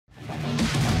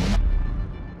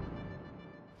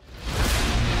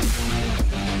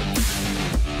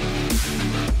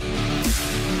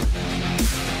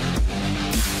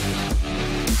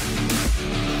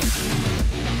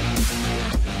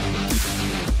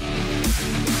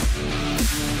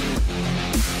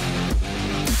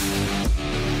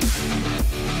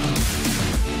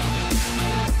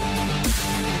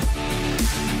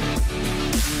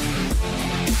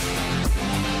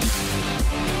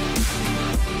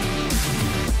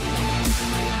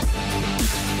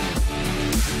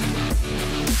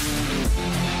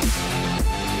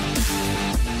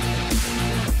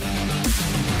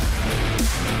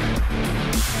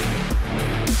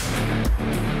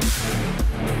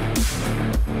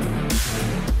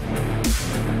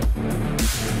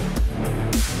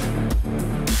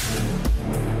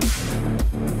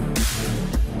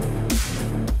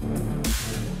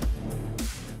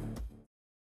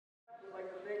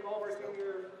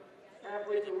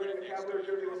congratulations for winning the Cavaliers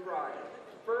jersey with pride.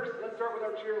 First, let's start with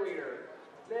our cheerleader,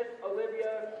 Miss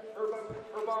Olivia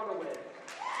Urbanowitz.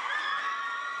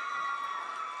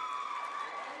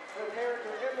 Her parents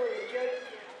are Emily and Jake.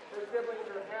 Her siblings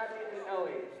are Abby and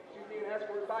Ellie. She's being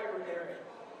escorted by her parents.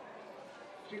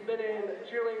 She's been in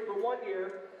cheerleading for 1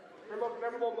 year. Her most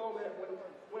memorable moment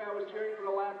when I was cheering for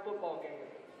the last football game.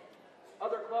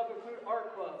 Other clubs include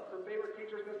Art Club. Her favorite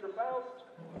teacher is Mr. Faust.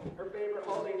 Her favorite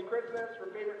holiday is Christmas.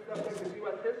 Her favorite subject is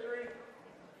U.S. history.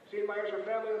 She admires her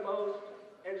family the most,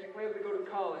 and she plans to go to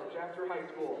college after high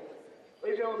school.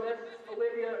 Ladies and gentlemen, Miss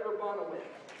Olivia Urbanowitz.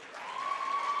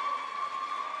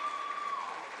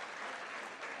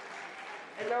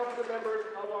 And now for the members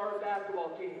of our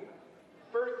basketball team.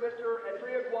 First, Mr.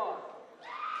 Adria Guas.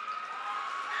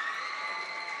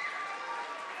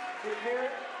 His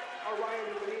parents are Ryan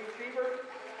and Louise Sievers.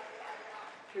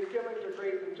 His siblings are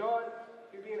Grace and John.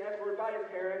 He's being escorted by his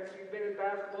parents. He's been in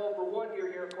basketball for 1 year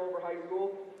here at Culver High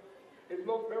School. His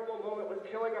most memorable moment was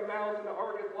killing a mouse in the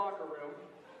Argus locker room.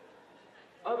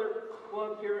 Other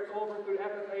clubs here at Culver include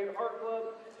FSA and Art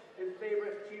Club. His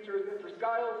favorite teacher is Mr.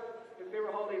 Skiles. His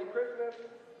favorite holiday is Christmas.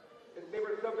 His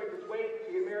favorite subject is weights.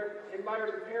 He admires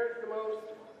his parents the most.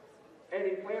 And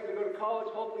he plans to go to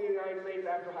college, hopefully in the United States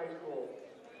after high school.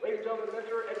 Ladies and gentlemen,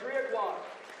 Mr. Adria Guas.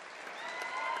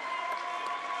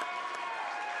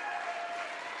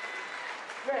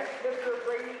 Next, Mr.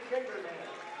 Brady Kinderman.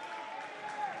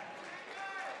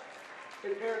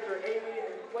 His parents are Amy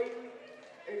and Clayton,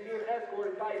 and he's being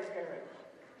escorted by his parents.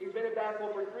 He's been in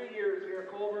basketball for 3 years here at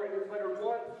Culver and has lettered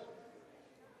once.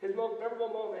 His most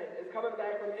memorable moment is coming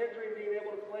back from injury and being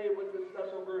able to play with this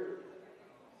special group.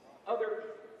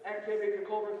 Other activities in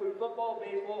Culver include football,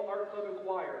 baseball, art club, and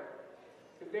choir.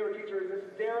 His favorite teacher is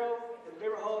Mrs. Darrow. His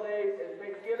favorite holiday is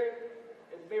Thanksgiving.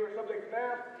 His favorite subject is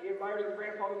math. He admires his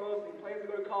grandpa the most, and he plans to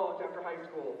go to college after high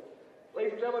school.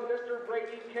 Ladies and gentlemen, Mr.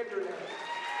 Brady Kinderman.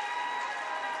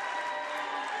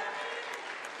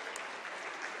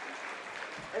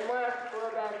 And last, for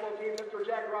our basketball team, Mr.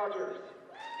 Jack Rogers.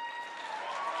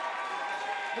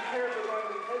 His parents are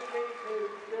Ryan and Esme. His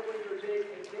siblings are Jake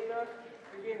and Dana.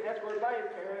 He's being escorted by his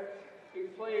parents. He's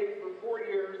played for 4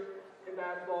 years in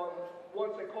basketball,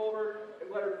 once at Culver,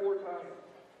 and lettered 4 times.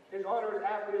 His honor is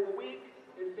Athlete of the Week.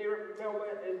 His favorite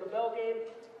moment is the bell game.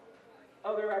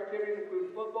 Other activities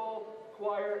include football,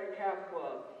 choir, and calf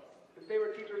club. His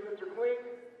favorite teacher is Mr. Kling.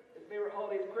 His favorite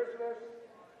holiday is Christmas.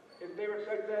 His favorite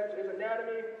subject is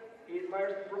anatomy. He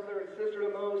admires his brother and sister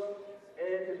the most.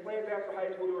 And his plans after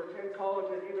high school to attend college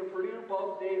at either Purdue,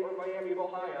 Ball State, or Miami of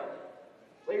Ohio.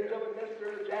 Ladies and gentlemen,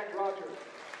 Mr. Jack Rogers.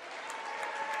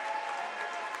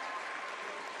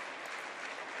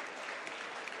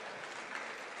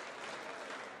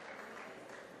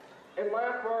 And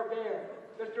last for our band,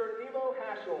 Mr. Nemo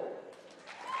Haschel.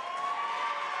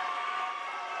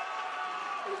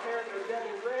 His parents are Deb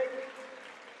and Greg,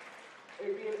 and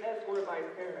he's being escorted by his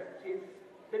parents. He's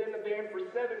been in the band for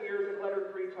 7 years and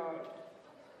lettered 3 times.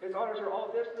 His honors are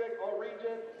all district, all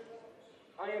region,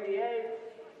 IMEA,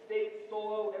 state,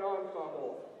 solo, and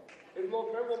ensemble. His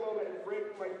most memorable moment is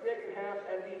breaking my stick in half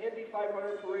at the Indy 500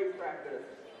 parade practice.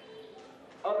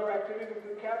 Other activities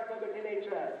include Cats Club and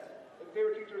NHS. His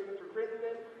favorite teacher is Mr.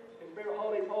 Crittenden. His favorite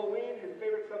holiday is Halloween. His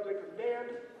favorite subject is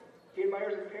band. He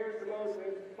admires his parents the most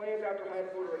and his plans after high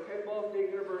school to attend Ball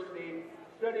State University,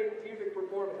 studying music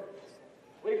performance.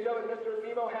 Ladies and gentlemen, Mr.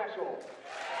 Nemo Haschel.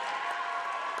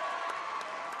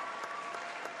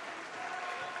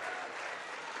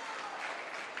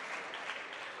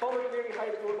 Culver Community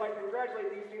High School would like to congratulate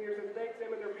these seniors and thank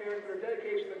them and their parents for their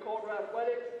dedication to Culver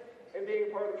athletics and being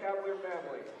part of the Cavalier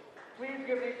family. Please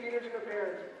give these seniors and their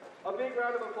parents a big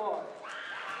round of applause.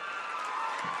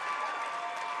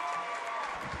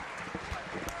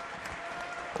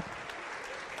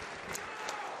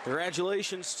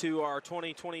 Congratulations to our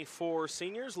 2024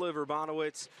 seniors, Liv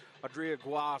Urbanowitz, Adria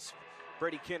Guas,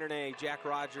 Brady Kinnernay, Jack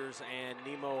Rogers, and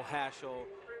Nemo Haschel.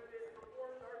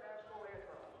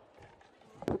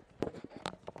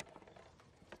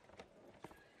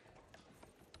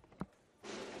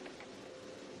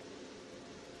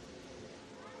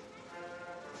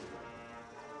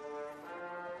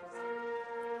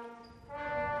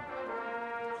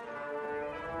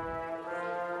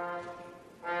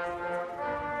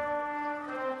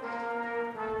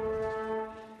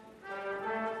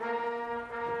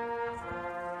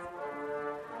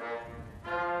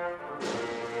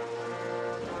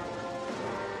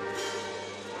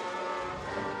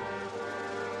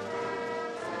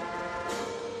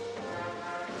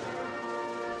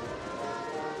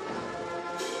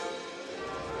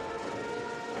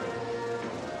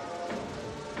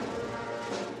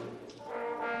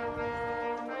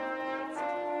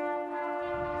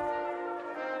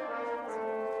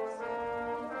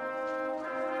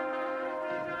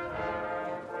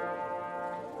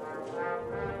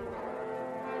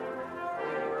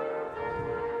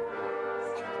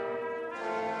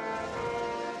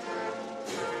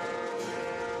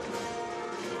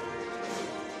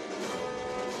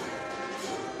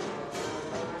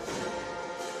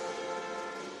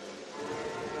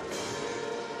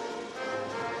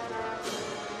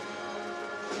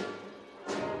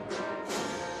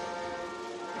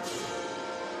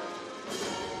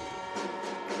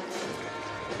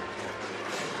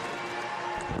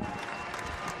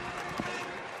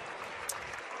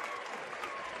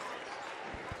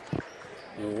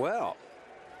 Well,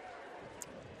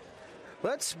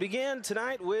 let's begin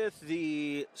tonight with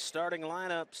the starting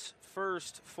lineups.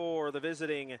 First for the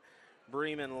visiting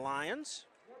Bremen Lions.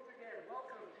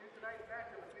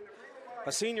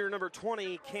 A senior, number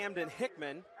 20, Camden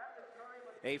Hickman.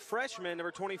 A freshman, number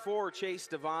 24, Chase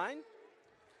Devine.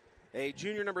 A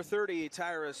junior, number 30,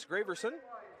 Tyrus Graverson.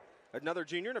 Another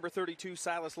junior, number 32,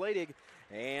 Silas Ladig.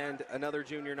 And another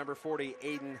junior, number 40,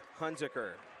 Aiden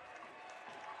Hunziker.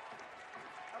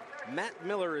 Matt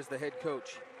Miller is the head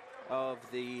coach of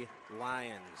the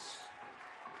Lions.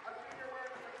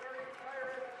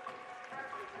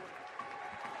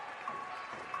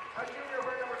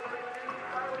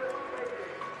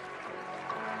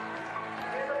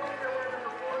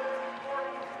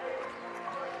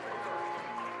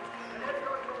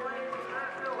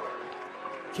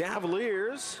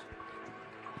 Cavaliers,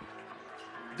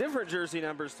 different jersey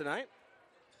numbers tonight.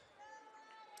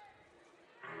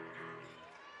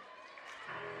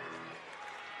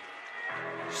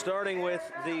 Starting with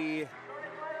the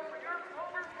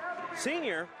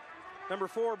senior, number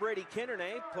 4, Brady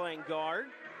Kindernay, playing guard.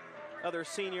 Other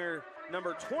senior,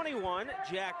 number 21,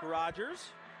 Jack Rogers.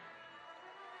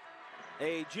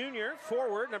 A junior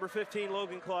forward, number 15,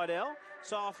 Logan Claudel.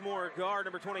 Sophomore guard,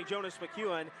 number 20, Jonas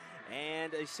McEwen.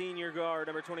 And a senior guard,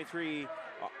 number 23,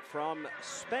 from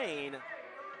Spain,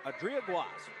 Adria Guas.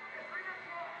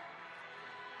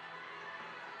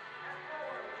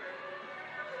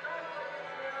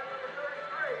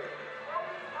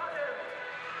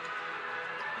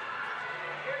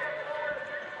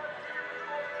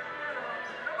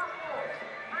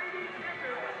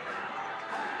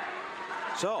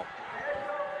 So,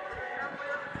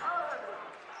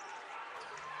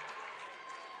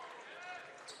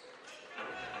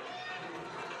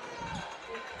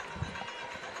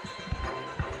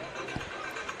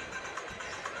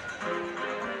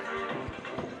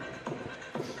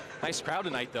 nice crowd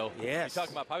tonight, though. yes. You're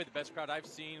talking about probably the best crowd I've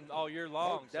seen all year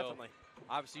long. Oh, definitely. So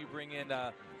obviously, you bring in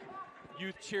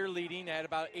youth cheerleading. I had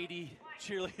about 80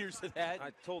 cheerleaders to that.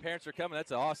 I told parents are coming.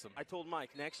 That's awesome. I told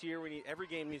Mike next year every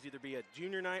game needs to either be a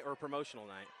junior night or a promotional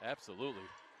night. Absolutely.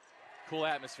 Cool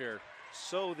atmosphere.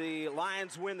 So the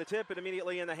Lions win the tip and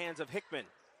immediately in the hands of Hickman.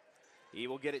 He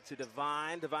will get it to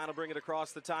Devine. Devine will bring it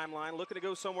across the timeline, looking to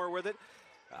go somewhere with it.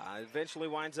 Eventually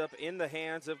winds up in the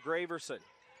hands of Graverson.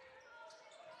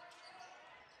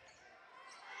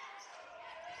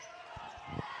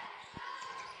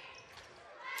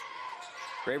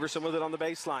 Graverson with it on the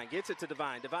baseline. Gets it to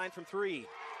Devine. Devine from 3.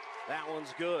 That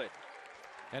one's good.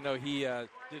 I know he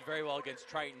did very well against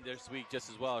Triton this week just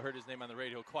as well. I heard his name on the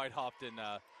radio quite often.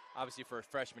 Obviously, for a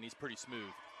freshman, he's pretty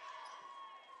smooth.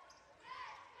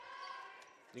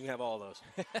 You can have all those.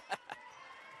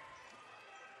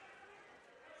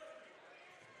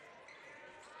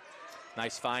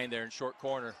 Nice find there in short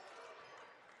corner.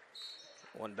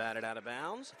 One batted out of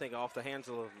bounds. I think off the hands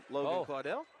of Logan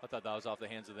Claudel. I thought that was off the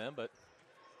hands of them, but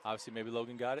obviously maybe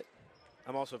Logan got it.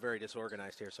 I'm also very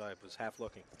disorganized here, so I was half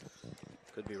looking.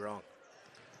 Could be wrong.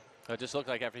 It just looked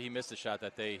like after he missed the shot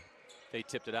that they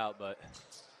tipped it out, but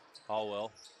all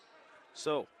well.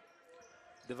 So,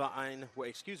 Devine,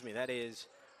 that is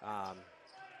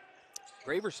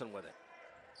Graverson with it.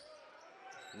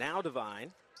 Now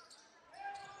Devine.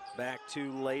 Back to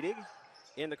Ladig.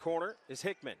 In the corner is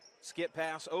Hickman. Skip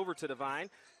pass over to Devine.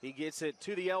 He gets it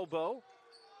to the elbow.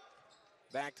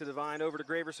 Back to Devine, over to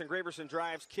Graverson. Graverson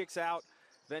drives, kicks out.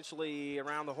 Eventually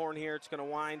around the horn here, it's going to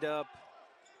wind up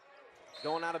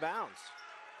going out of bounds.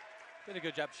 Did a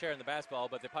good job sharing the basketball,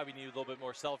 but they probably need a little bit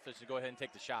more selfish to go ahead and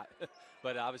take the shot.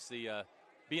 But obviously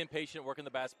being patient, working the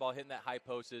basketball, hitting that high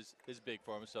post is big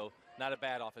for him. So not a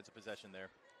bad offensive possession there.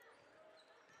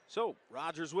 So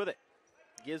Rogers with it.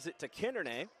 Gives it to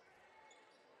Kindernay.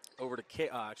 Over to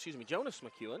Jonas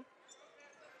McEwen.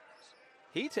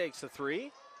 He takes the 3.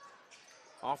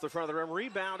 Off the front of the rim,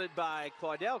 rebounded by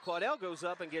Claudel. Claudel goes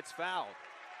up and gets fouled.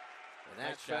 And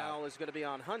that foul is going to be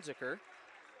on Hunziker.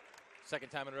 Second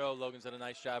time in a row, Logan's done a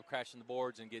nice job crashing the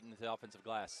boards and getting into the offensive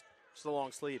glass. It's the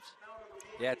long sleeves.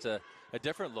 Yeah, it's a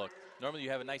different look. Normally you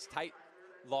have a nice tight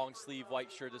long sleeve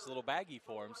white shirt that's a little baggy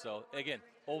for him. So, again,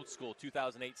 old school,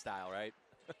 2008 style, right?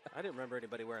 I didn't remember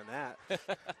anybody wearing that.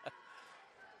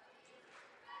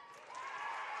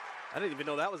 I didn't even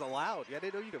know that was allowed. Yeah, I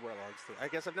didn't know you could wear long sleeves. I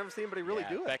guess I've never seen anybody really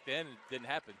do it. Back then, it didn't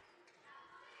happen.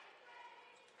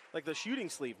 Like the shooting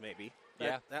sleeve, maybe.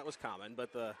 Yeah. That was common,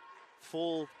 but the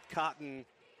full cotton.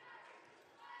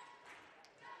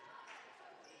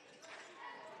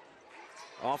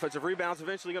 Offensive rebounds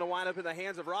eventually going to wind up in the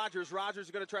hands of Rogers. Rogers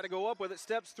is going to try to go up with it,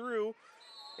 steps through,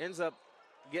 ends up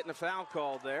getting a foul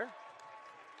called there.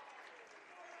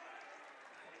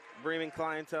 Bremen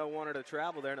clientele wanted to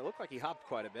travel there, and it looked like he hopped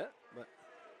quite a bit, but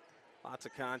lots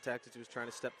of contact as he was trying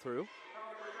to step through.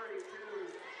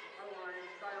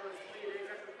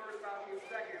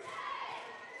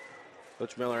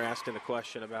 Coach Miller asking the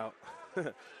question about.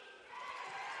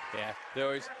 Yeah, there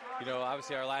always,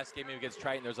 obviously our last game against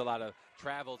Triton, there's a lot of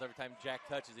travels every time Jack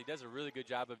touches. He does a really good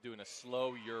job of doing a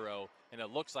slow Euro, and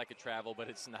it looks like a travel, but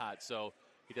it's not. So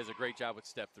he does a great job with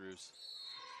step throughs.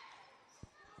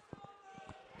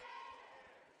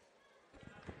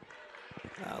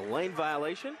 Lane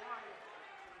violation.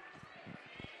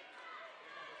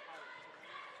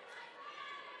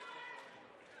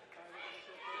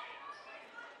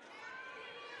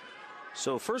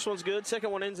 So first one's good,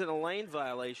 second one ends in a lane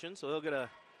violation, so he'll get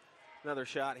another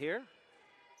shot here.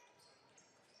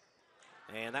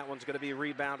 And that one's going to be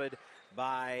rebounded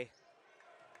by,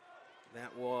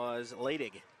 that was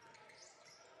Ladig.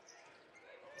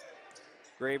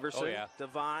 Graverson,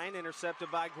 Devine,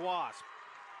 intercepted by Guasp.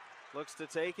 Looks to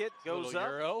take it, goes up.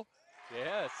 Euro.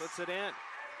 Yes. Puts it in.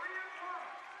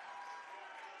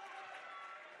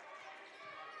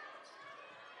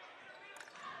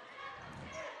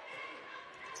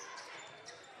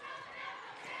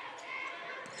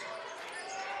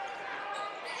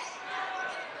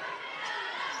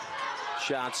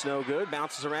 Shot's no good.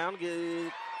 Bounces around.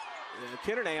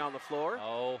 Kennedy on the floor.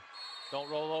 Oh, don't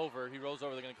roll over. He rolls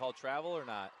over. They're going to call travel or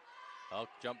not? Oh,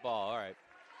 jump ball. All right.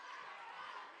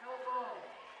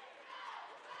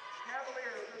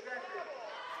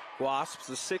 Wasp's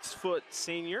a 6-foot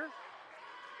senior,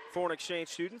 foreign exchange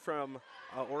student from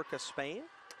Orca, Spain.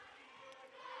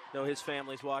 Know his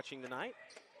family's watching tonight.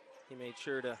 He made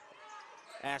sure to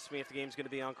ask me if the game's going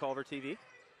to be on Culver TV.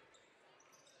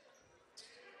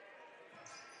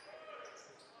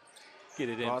 Get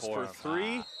it in Lost for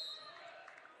three.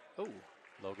 Oh,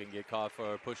 Logan get caught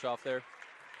for a push off there.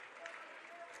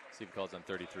 See if he calls on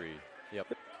 33.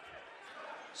 Yep.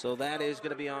 So that is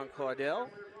going to be on Claudel.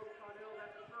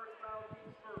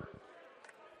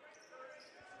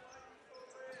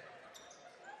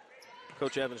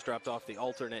 Coach Evans dropped off the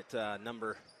alternate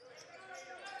number.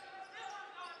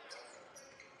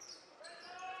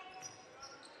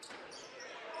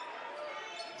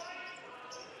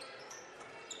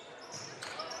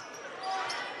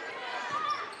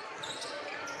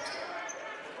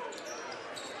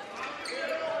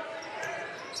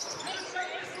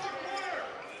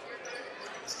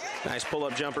 Nice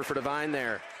pull-up jumper for Devine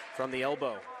there from the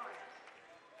elbow.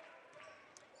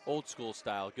 Old school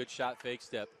style. Good shot, fake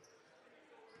step.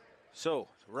 So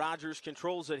Rogers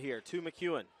controls it here to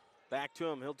McEwen. Back to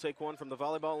him. He'll take one from the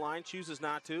volleyball line. Chooses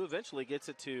not to. Eventually gets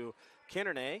it to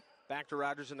Kennedy. Back to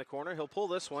Rogers in the corner. He'll pull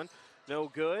this one. No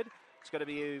good. It's going to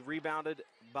be rebounded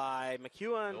by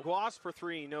McEwen. Nope. Guas for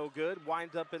three. No good.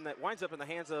 Winds up in the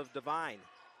hands of Devine.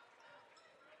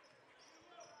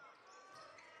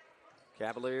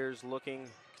 Cavaliers looking,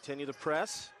 continue the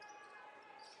press.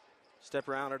 Step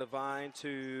around to Devine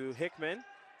to Hickman.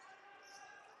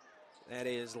 That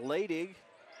is Ladig.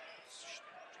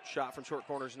 Shot from short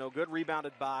corner is no good.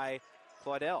 Rebounded by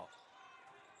Claudel.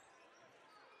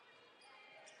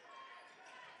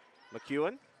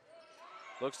 McEwen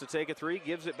looks to take a three,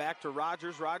 gives it back to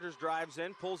Rogers. Rogers drives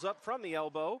in, pulls up from the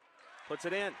elbow, puts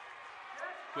it in.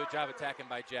 Good job attacking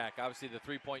by Jack. Obviously the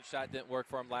three-point shot didn't work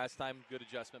for him last time. Good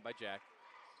adjustment by Jack.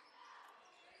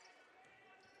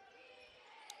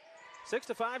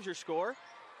 6-5 is your score.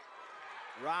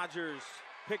 Rogers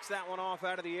picks that one off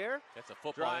out of the air. That's a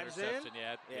football Drives interception.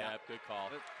 in. Yeah, good call.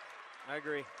 I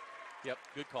agree. Yep,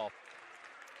 good call.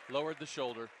 Lowered the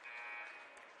shoulder.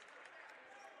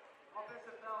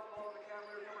 Offensive foul call on the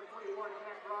Cavaliers, number 21,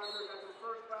 Jack Rogers. That's his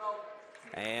first foul.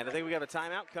 And I think we got a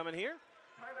timeout coming here.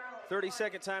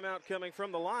 30-second timeout coming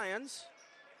from the Lions.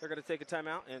 They're going to take a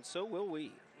timeout, and so will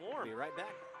we. We'll be right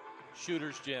back.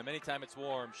 Shooter's gym. Anytime it's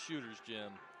warm, Shooter's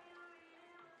gym.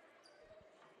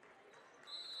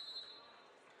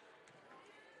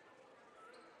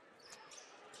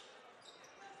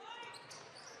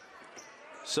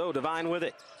 So Devine with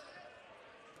it.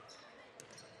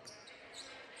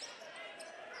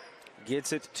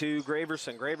 Gets it to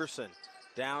Graverson. Graverson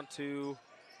down to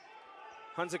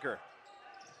Hunziker.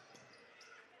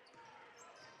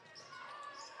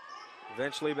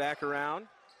 Eventually back around.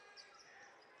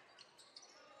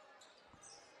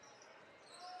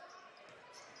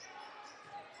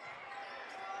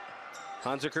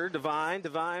 Hunziker,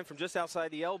 Devine from just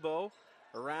outside the elbow.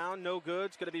 Around, no good.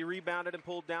 It's going to be rebounded and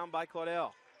pulled down by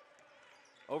Claudel.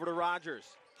 Over to Rogers.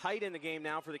 Height in the game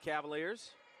now for the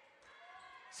Cavaliers.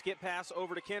 Skip pass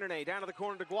over to Kennedy. Down to the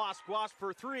corner to Guasp. Guasp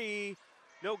for three.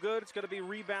 No good. It's going to be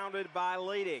rebounded by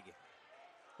Ladig.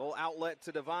 Little outlet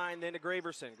to Devine, then to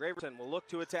Graverson. Graverson will look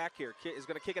to attack here. Is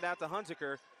going to kick it out to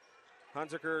Hunziker.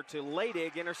 Hunziker to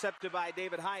Ladig, intercepted by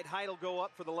David Height. Height will go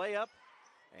up for the layup,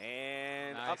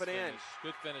 and nice up and finish. in.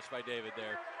 Good finish by David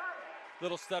there.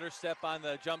 Little stutter step on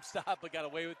the jump stop, but got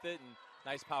away with it, and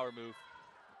nice power move.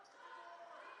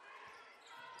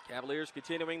 Cavaliers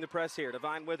continuing the press here.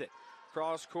 Devine with it.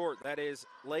 Cross court, that is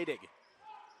Ladig.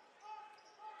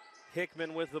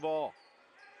 Hickman with the ball.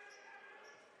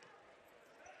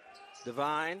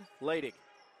 Devine, Ladig.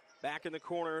 Back in the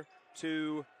corner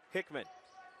to Hickman.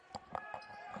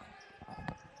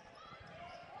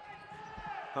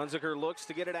 Hunziker looks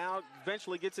to get it out,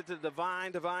 eventually gets it to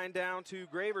Devine. Devine down to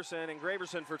Graverson, and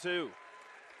Graverson for two.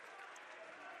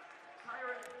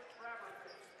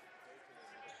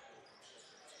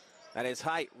 That is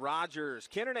Height. Rogers.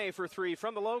 Kennedy for three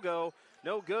from the logo.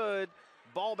 No good.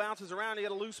 Ball bounces around. You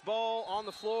get a loose ball. On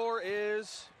the floor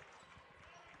is...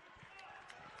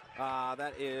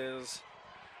 that is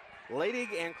Ladig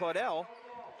and Claudel.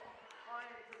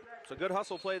 So good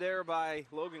hustle play there by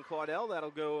Logan Claudel.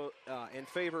 That'll go in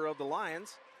favor of the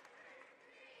Lions.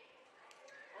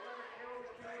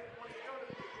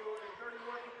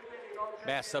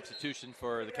 Mass substitution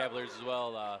for the Cavaliers as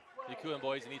well. The Kuhn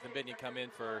boys and Ethan Binion come in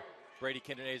for Brady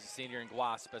Kinderday as a senior and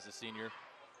Guasp as a senior.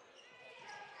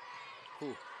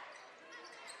 Ooh.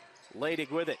 Ladig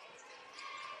with it.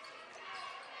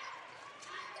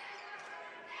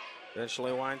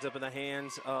 Eventually winds up in the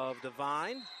hands of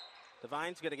Devine.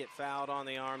 Devine's going to get fouled on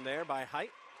the arm there by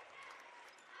Height.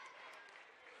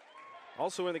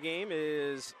 Also in the game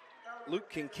is Luke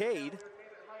Kincaid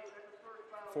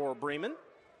for Bremen.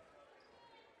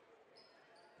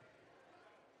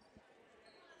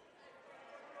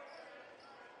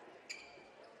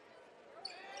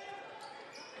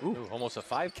 Ooh, almost a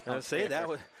 5 count. I would say that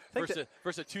was versus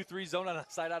a 2-3 zone on a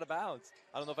side out of bounds.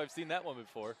 I don't know if I've seen that one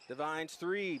before. Devine's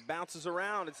three bounces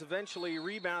around. It's eventually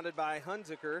rebounded by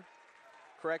Hunziker.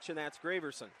 Correction, that's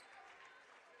Graverson.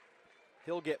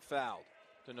 He'll get fouled.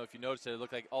 Don't know if you noticed it. It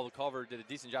looked like all the Culver did a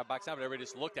decent job boxing out, but everybody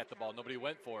just looked at the ball. Nobody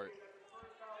went for it.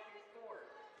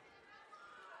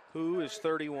 Who is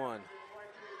 31?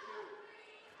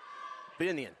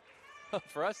 Binion.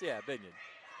 For us, yeah, Binion.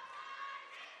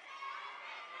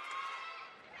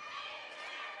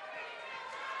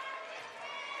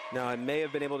 Now, I may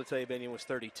have been able to tell you Binion was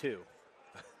 32. You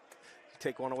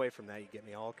take one away from that, you get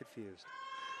me all confused.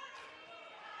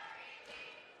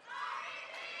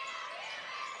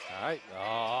 All right.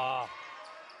 Oh.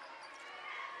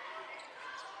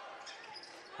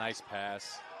 Nice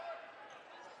pass.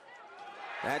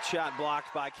 That shot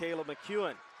blocked by Caleb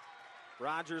McEwen.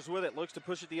 Rogers with it, looks to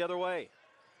push it the other way.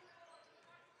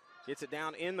 Gets it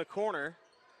down in the corner.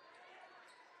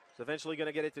 It's eventually going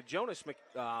to get it to Jonas.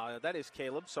 That is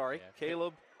Caleb, sorry. Yeah,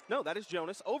 Caleb. No, that is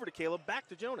Jonas. Over to Caleb, back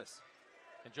to Jonas.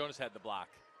 And Jonas had the block.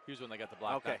 He was the one that got the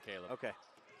block, okay. not Caleb. Okay.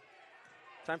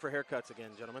 Time for haircuts again,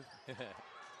 gentlemen.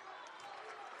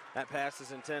 That pass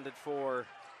is intended for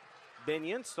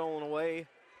Binion, stolen away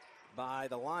by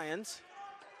the Lions.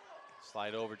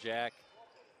 Slide over, Jack.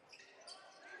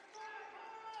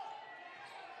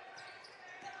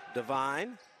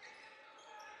 Devine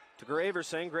to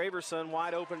Graverson. Graverson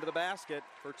wide open to the basket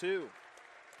for two.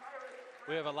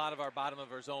 We have a lot of our bottom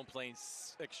of our zone playing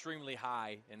extremely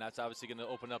high, and that's obviously going to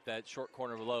open up that short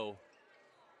corner low.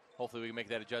 Hopefully we can make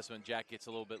that adjustment. Jack gets a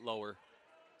little bit lower.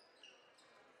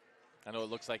 I know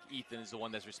it looks like Ethan is the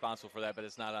one that's responsible for that, but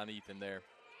it's not on Ethan there.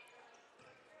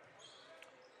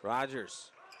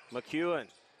 Rogers. McEwen.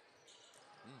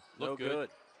 No good.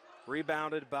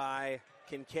 Rebounded by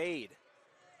Kincaid.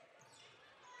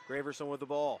 Graverson with the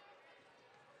ball.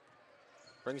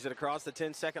 Brings it across the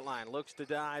 10-second line. Looks to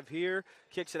dive here.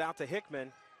 Kicks it out to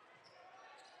Hickman.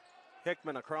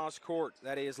 Hickman across court.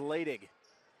 That is Ladig.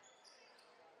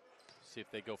 See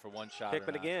if they go for one shot.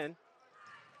 Hickman again.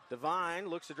 Devine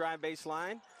looks to drive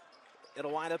baseline.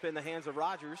 It'll wind up in the hands of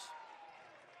Rogers.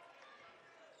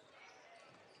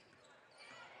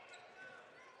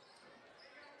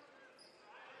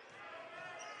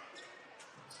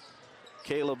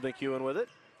 Caleb McEwen with it.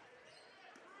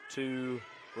 To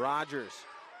Rogers.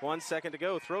 1 second to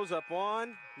go. Throws up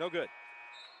one. No good.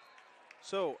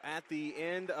 So at the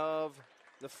end of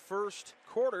the first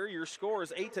quarter, your score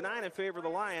is 8-9 in favor of the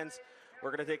Lions. We're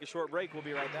going to take a short break. We'll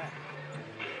be right back.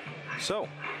 So,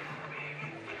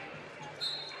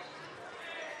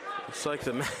 looks like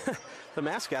the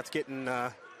mascot's getting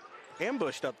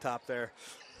ambushed up top there.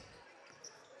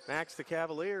 Max the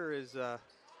Cavalier is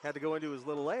had to go into his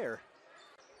little lair.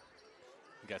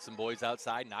 We got some boys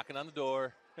outside knocking on the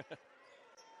door.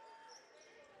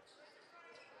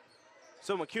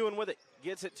 So McEwen with it.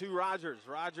 gets it to Rogers.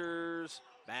 Rogers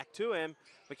back to him.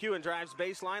 McEwen drives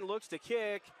baseline, looks to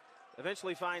kick.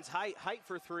 Eventually finds height. Height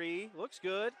for three. Looks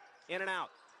good. In and out.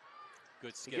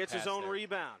 Good skip He gets his own there.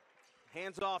 rebound.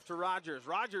 Hands off to Rogers.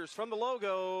 Rogers from the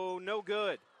logo. No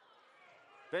good.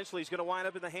 Eventually he's going to wind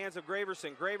up in the hands of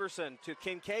Graverson. Graverson to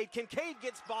Kincaid. Kincaid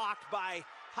gets blocked by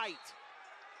Height.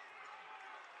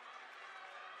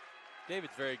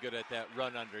 David's very good at that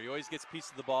run under. He always gets a piece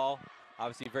of the ball.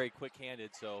 Obviously very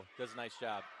quick-handed, so does a nice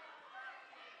job.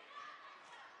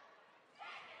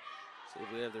 See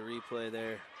if we have the replay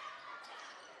there.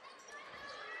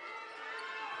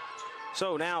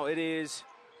 So now it is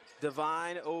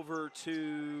Devine over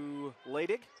to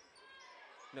Ladig.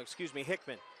 No, excuse me,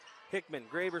 Hickman. Hickman,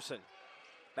 Graverson.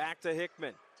 Back to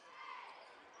Hickman.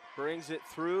 Brings it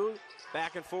through,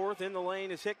 back and forth in the lane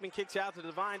as Hickman kicks out to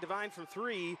Devine. Devine from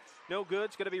three, no good.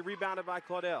 It's going to be rebounded by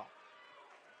Claudel.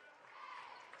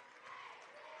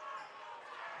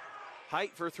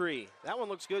 Height for three. That one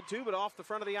looks good too, but off the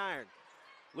front of the iron.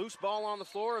 Loose ball on the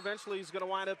floor. Eventually he's going to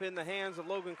wind up in the hands of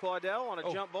Logan Claudel on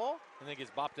a jump ball. And then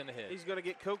gets bopped in the head. He's going to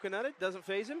get coconutted. Doesn't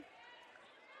faze him.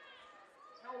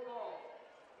 No ball.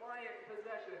 Lions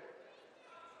possession.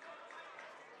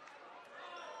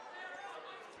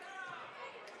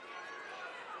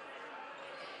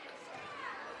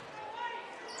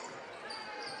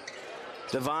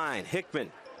 Devine, Hickman.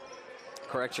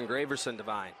 Correction, Graverson,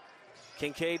 Devine.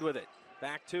 Kincaid with it.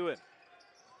 Back to him.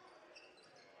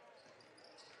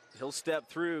 He'll step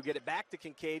through, get it back to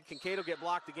Kincaid. Kincaid will get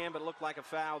blocked again, but it looked like a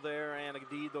foul there, and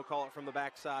indeed they'll call it from the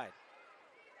backside.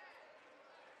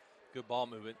 Good ball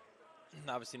movement.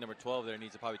 Obviously, number 12 there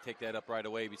needs to probably take that up right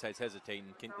away besides hesitating.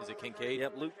 Is it Kincaid?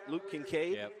 Yep, Luke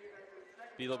Kincaid. Yep.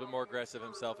 Be a little bit more aggressive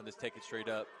himself and just take it straight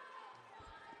up.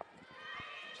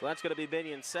 So that's going to be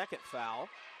Binion's second foul.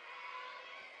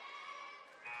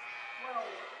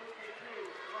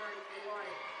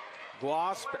 12-52,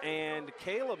 Guasp and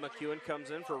Caleb McEwen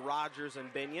comes in for Rogers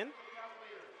and Binion.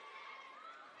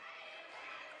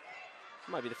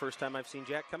 Might be the first time I've seen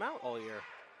Jack come out all year.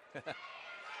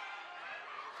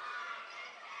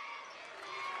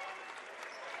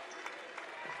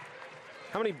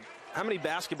 How many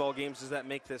basketball games does that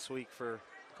make this week for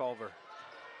Culver?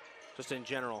 Just in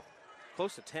general.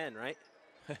 Close to 10, right?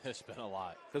 It's been a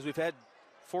lot. Because we've had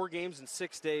 4 games in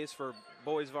 6 days for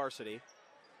boys varsity.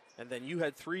 And then you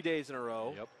had 3 days in a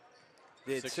row. Yep.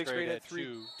 Did sixth grade had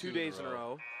two days in a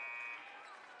row.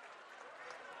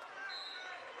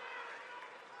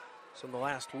 So in the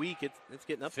last week, it's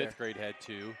getting up there. Fifth grade had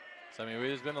 2. So, I mean,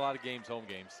 there's been a lot of games, home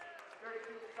games.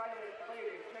 32 silent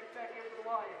plating. Check back into the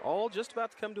Lions. All just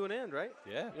about to come to an end, right?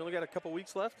 Yeah. You only got a couple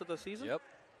weeks left of the season? Yep.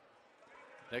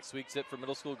 Next week's it for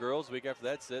middle school girls. The week after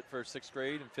that's it for 6th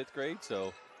grade and 5th grade.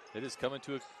 So it is coming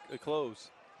to a close.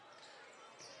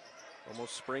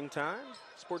 Almost springtime.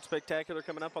 Sports Spectacular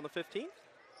coming up on the 15th.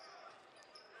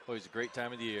 Always a great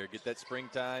time of the year. Get that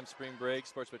springtime, spring break,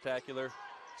 Sports Spectacular.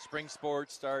 Spring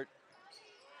sports start.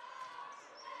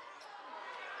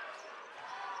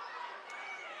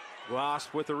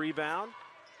 Guasp with the rebound.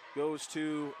 Goes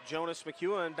to Jonas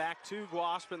McEwen. Back to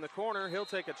Guasp in the corner. He'll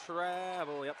take a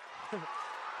travel. Yep.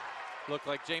 Looked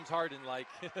like James Harden, like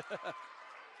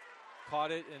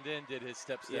caught it and then did his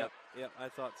step. Yep, I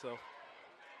thought so.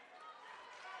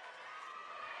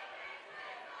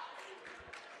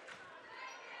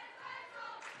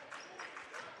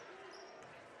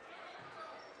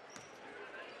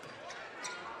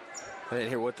 I didn't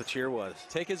hear what the cheer was.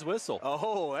 Take his whistle.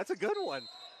 Oh, that's a good one.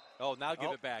 Oh, now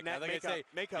give it back. Now they're going to say,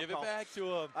 give it back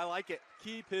to him. I like it.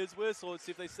 Keep his whistle. Let's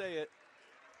see if they say it.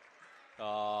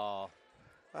 Oh.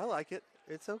 I like it.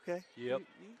 It's okay. Yep. You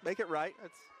make it right.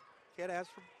 Can't ask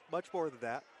for much more than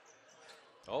that.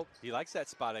 Oh, he likes that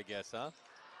spot, I guess, huh?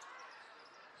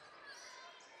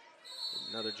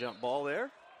 Another jump ball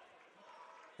there.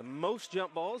 The most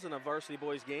jump balls in a varsity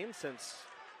boys game since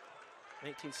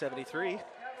 1973.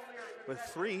 With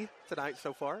 3 tonight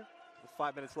so far. With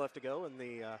 5 minutes left to go in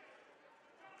the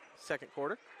second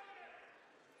quarter.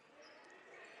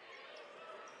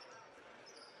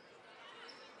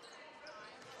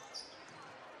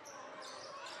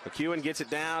 McEwen gets it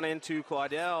down into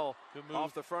Claudel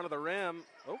off the front of the rim.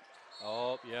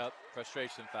 Oh, yep.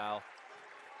 Frustration foul.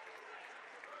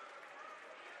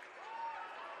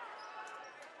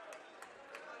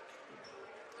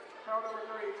 Foul number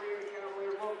 33,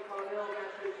 Cavalier Logan Claudel.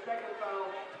 That's his second foul.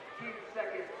 Team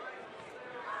second.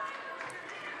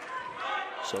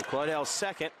 So Claudel's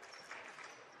second.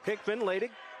 Hickman, Ladig.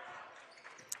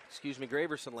 Excuse me,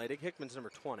 Graverson, Ladig. Hickman's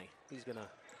number 20. He's going to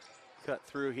cut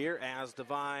through here as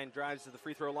Devine drives to the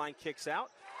free throw line, kicks out.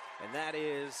 And that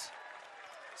is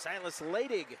Silas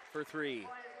Ladig for 3.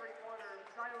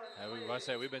 And we must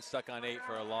say we've been stuck on 8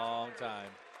 for a long time.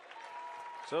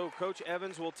 So Coach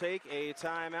Evans will take a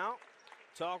timeout,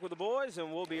 talk with the boys,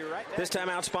 and we'll be right back. This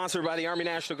timeout sponsored by the Army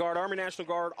National Guard. Army National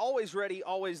Guard, always ready,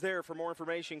 always there. For more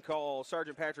information, call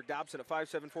Sergeant Patrick Dobson at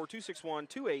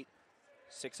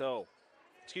 574-261-2860.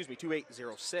 Excuse me,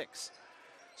 2806.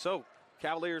 So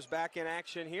Cavaliers back in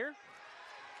action here.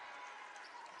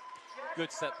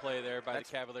 Good set play there by the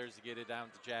Cavaliers to get it down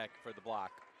to Jack for the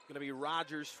block. Going to be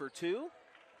Rogers for 2.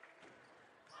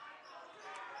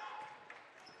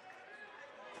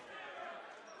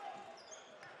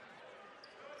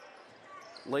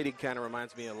 Lady kind of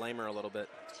reminds me of Lamer a little bit.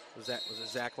 Was it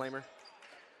Zach Lamer?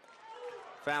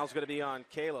 Foul's going to be on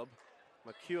Caleb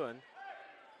McEwen.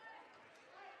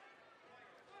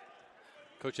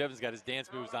 Coach Evans got his dance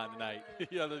moves on tonight.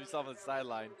 You know, there's something on the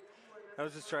sideline. I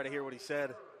was just trying to hear what he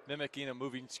said. Mimicking a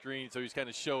moving screen, so he's kind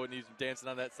of showing, he's dancing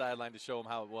on that sideline to show him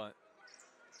how it went.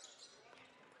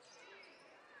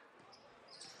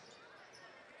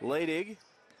 Ladig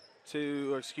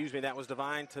to, excuse me, that was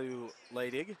Devine to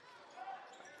Ladig.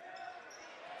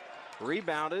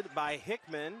 Rebounded by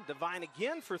Hickman. Devine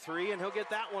again for 3, and he'll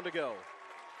get that one to go.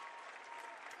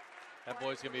 That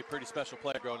boy's going to be a pretty special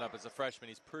player growing up as a freshman.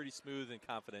 He's pretty smooth and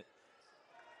confident.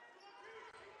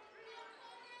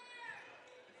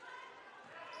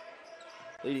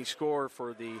 Leading scorer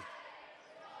for the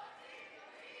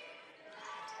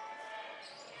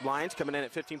Lions, coming in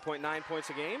at 15.9 points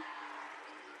a game.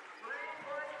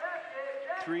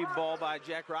 3 ball by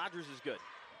Jack Rogers is good.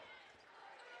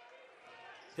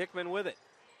 Hickman with it.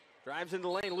 Drives into the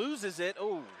lane, loses it.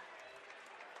 Oh.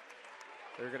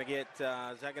 They're going to get, is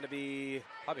that going to be,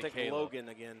 probably I think Logan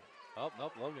again. Oh,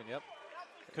 nope, Logan, yep.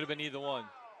 Could have been either one.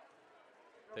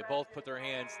 They both put their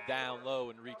hands down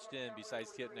low and reached in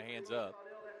besides getting their hands up.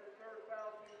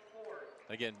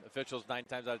 Again, officials 9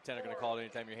 times out of 10 are going to call it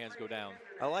anytime your hands go down.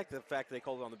 I like the fact that they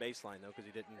called it on the baseline, though, because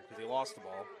he lost the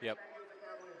ball. Yep.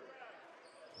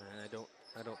 And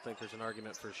I don't think there's an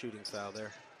argument for a shooting foul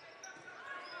there.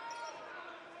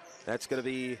 That's going to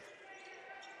be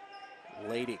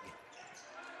Ladig.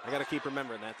 I got to keep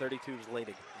remembering that. 32 is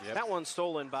Ladig. Yep. That one's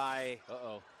stolen by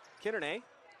Kinnernay.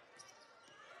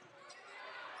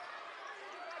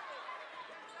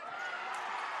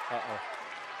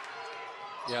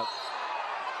 Yep.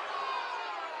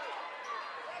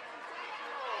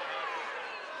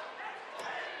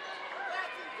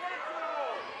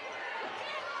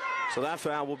 So that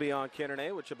foul will be on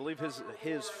Kinnernay, which I believe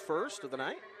his first of the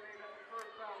night.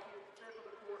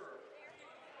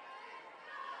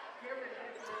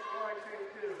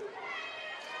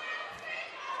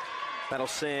 That'll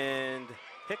send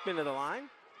Hickman to the line.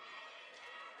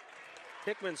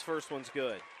 Hickman's first one's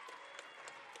good.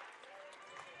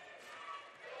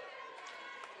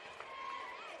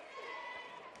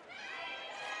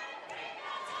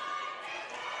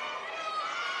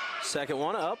 Second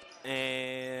one up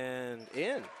and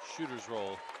in. Shooter's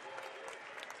roll.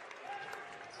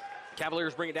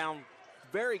 Cavaliers bring it down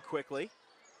very quickly.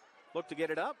 Look to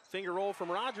get it up. Finger roll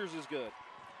from Rogers is good.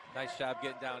 Nice job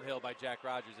getting downhill by Jack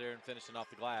Rogers there and finishing off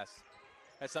the glass.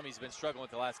 That's something he's been struggling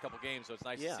with the last couple games, so it's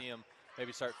nice to see him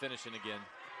maybe start finishing again.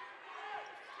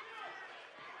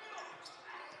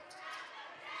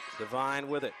 Devine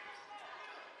with it.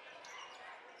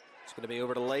 It's going to be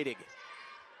over to Ladig.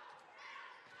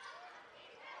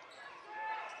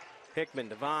 Hickman,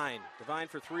 Devine. Devine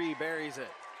for 3, buries it.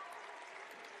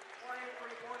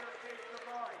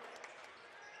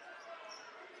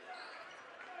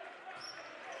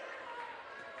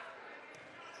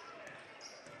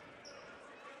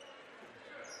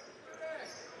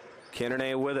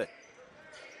 Kinnernay with it.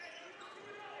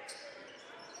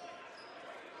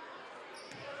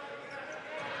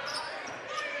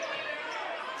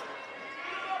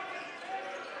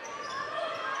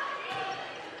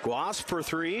 Guas for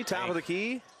 3, top of the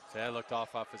key. So that looked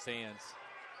off his hands.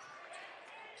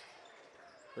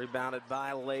 Rebounded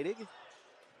by Ladig. It's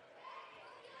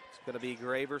going to be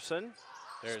Graverson.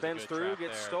 There's spins through,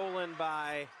 gets stolen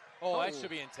by... Oh, that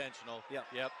should be intentional.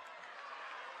 Yep.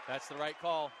 That's the right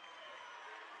call.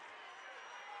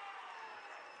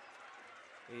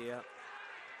 Yep.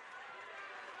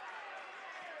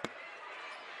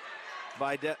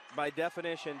 By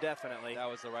definition, definitely. That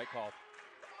was the right call.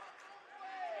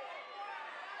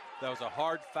 That was a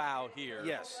hard foul here.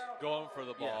 Yes. Going for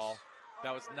the ball. Yes.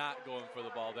 That was not going for the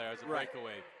ball there. It was a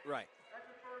breakaway. Right.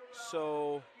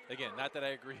 So, again, not that I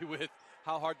agree with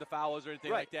how hard the foul was or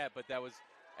anything like that, but that was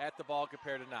at the ball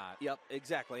compared to not. Yep,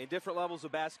 exactly. In different levels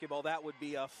of basketball, that would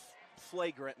be a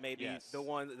flagrant, maybe the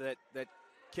one that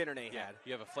Kinnerney Yeah, had.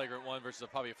 you have a flagrant 1 versus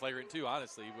probably a flagrant 2,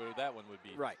 honestly, where that one would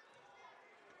be. Right.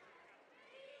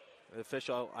 The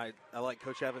official, I like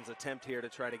Coach Evans' attempt here to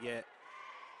try to get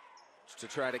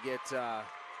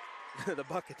the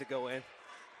bucket to go in.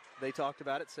 They talked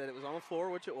about it, said it was on the floor,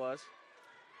 which it was.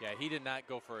 Yeah, he did not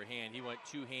go for a hand. He went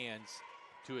 2 hands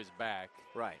to his back.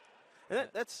 Right. And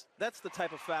that's the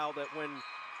type of foul that when,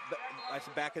 I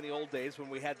said back in the old days when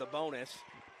we had the bonus,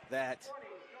 that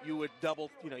you would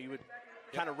you would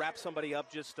kind of wrap somebody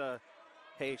up just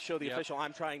hey, show the official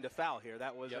I'm trying to foul here.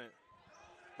 That wasn't.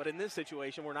 But in this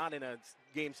situation, we're not in a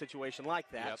game situation like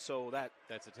that, so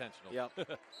that's intentional. Yep.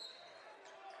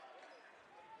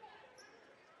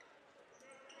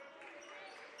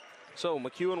 So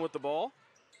McEwen with the ball.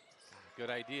 Good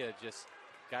idea. Just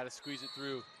got to squeeze it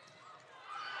through.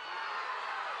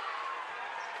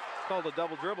 Called a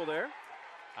double dribble there.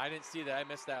 I didn't see that. I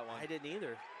missed that one. I didn't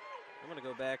either. I'm going to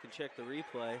go back and check the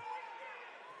replay.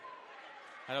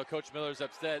 I know Coach Miller's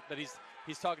upset, but he's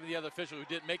talking to the other official who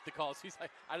didn't make the calls. He's like,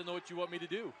 I don't know what you want me to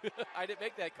do. I didn't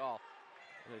make that call.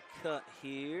 A cut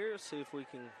here. See if we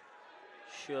can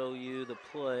show you the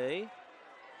play.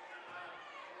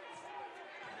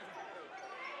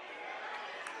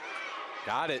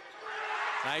 Got it.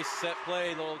 Nice set play,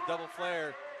 little double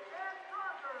flare.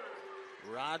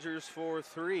 Rogers for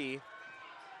 3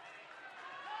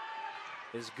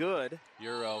 is good.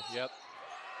 Euro, yep.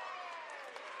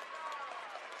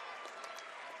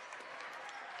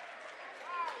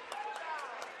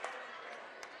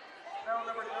 Foul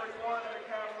number 31 in the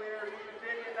Cavaliers. He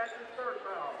continued. That's his 3rd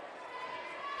foul.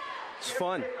 It's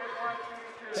fun.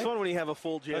 It's fun when you have a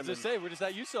full gym. As I say, we're just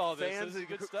not used to all this. Fans, This is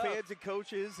good stuff. Fans and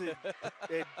coaches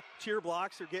and cheer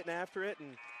blocks are getting after it,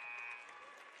 and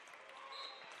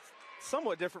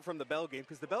somewhat different from the Bell game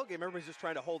because the Bell game everybody's just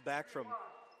trying to hold back from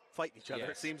fighting each other.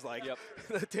 It seems like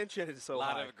the tension is so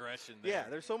high. A lot of aggression there. Yeah,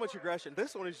 there's so much aggression.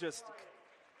 This one is just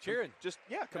cheering,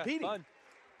 competing. Fun.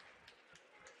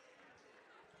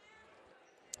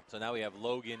 So now we have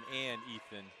Logan and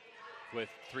Ethan with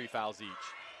 3 fouls each.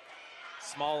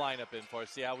 Small lineup in for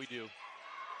us. See how we do.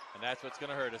 And that's what's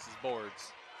going to hurt us is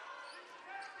boards.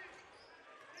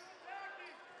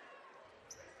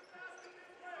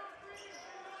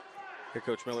 Here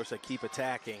Coach Miller said keep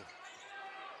attacking.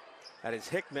 That is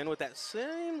Hickman with that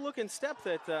same looking step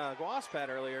that Guasp had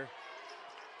earlier.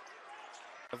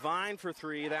 Devine for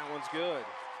 3. That one's good.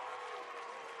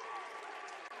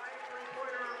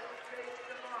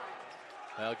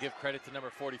 I'll give credit to number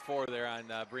 44 there on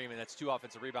Bremen. That's 2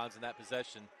 offensive rebounds in that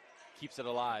possession. Keeps it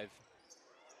alive.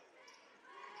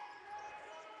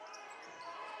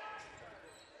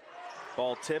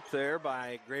 Ball tipped there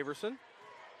by Graverson.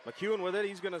 McEwen with it.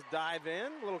 He's going to dive in.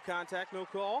 A little contact, no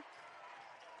call.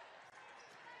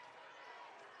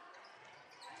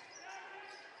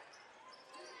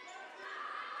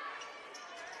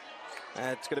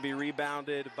 That's going to be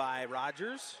rebounded by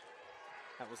Rogers.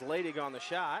 That was Leidig on the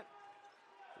shot.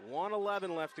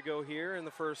 1:11 left to go here in the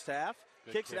first half.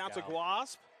 Good Kicks it out to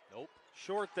Guasp. Nope.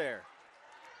 Short there.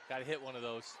 Got to hit one of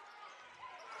those.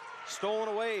 Stolen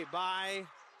away by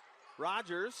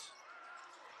Rogers.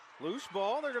 Loose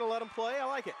ball. They're going to let him play. I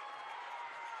like it.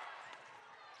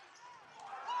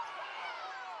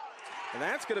 And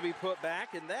that's going to be put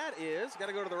back, and that is, got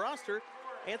to go to the roster,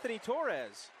 Anthony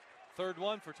Torres. 3rd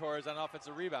one for Torres on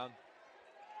offensive rebound.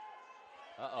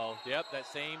 Uh-oh. Yep, that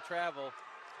same travel.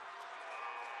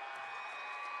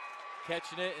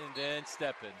 Catching it and then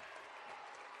stepping.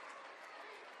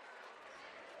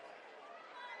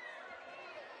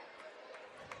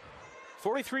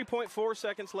 .4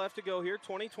 seconds left to go here.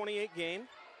 20-28 game.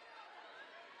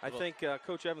 I think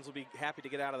Coach Evans will be happy to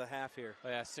get out of the half here. Oh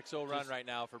yeah, 6-0 run right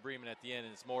now for Bremen at the end,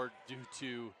 and it's more due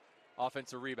to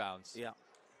offensive rebounds. Yeah.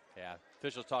 Yeah.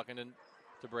 Officials talking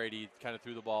to Brady, kind of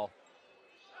threw the ball.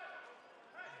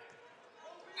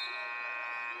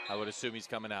 I would assume he's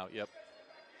coming out. Yep.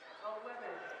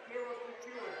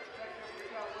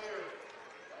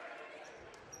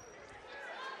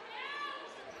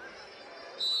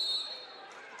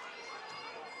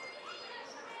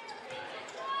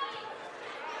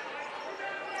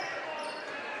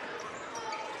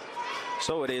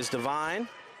 So it is Devine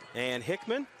and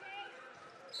Hickman.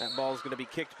 That ball is going to be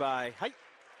kicked by Height.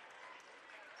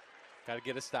 Got to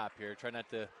get a stop here. Try not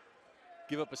to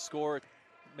give up a score,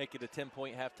 make it a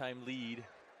 10-point halftime lead.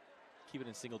 Keep it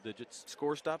in single digits.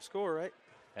 Score, stop, score, right?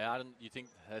 And you think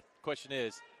the question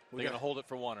is, they're going to hold it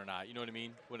for 1 or not? You know what I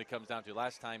mean? When it comes down to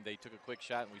last time they took a quick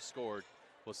shot and we scored.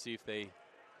 We'll see if they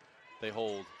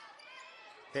hold.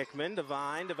 Hickman,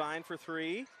 Devine for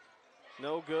 3.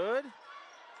 No good.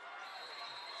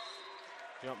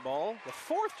 Jump ball, the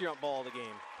 4th jump ball of the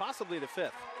game, possibly the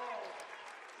 5th.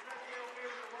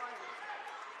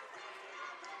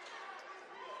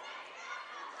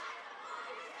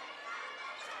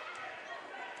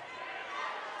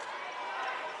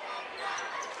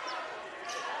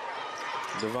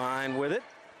 Devine with it.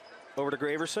 Over to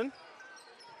Graverson.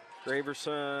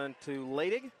 Graverson to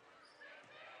Ladig.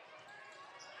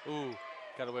 Ooh,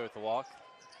 got away with the walk.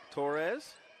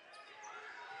 Torres.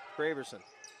 Graverson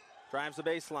drives the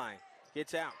baseline.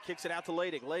 Gets out. Kicks it out to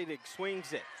Ladig. Ladig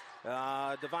swings it.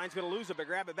 Devine's going to lose it, but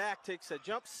grab it back. Takes a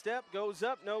jump step. Goes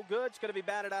up. No good. It's going to be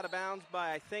batted out of bounds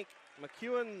by, I think,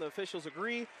 McEwen. The officials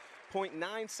agree.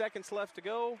 0.9 seconds left to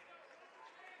go.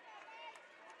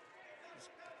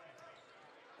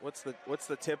 What's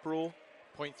the tip rule?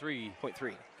 0.3.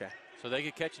 0.3. Okay. So they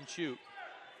could catch and shoot.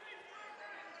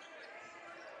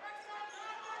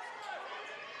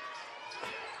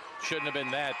 Shouldn't have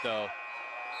been that, though.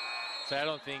 So I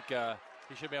don't think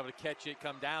he should be able to catch it,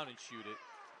 come down, and shoot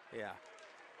it. Yeah.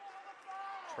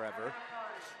 Trevor.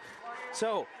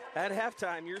 So at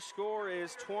halftime, your score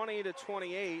is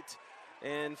 20-28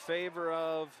 in favor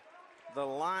of the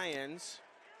Lions.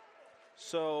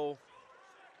 So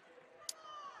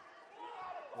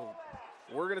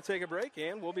we're going to take a break,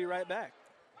 and we'll be right back.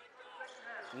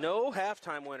 No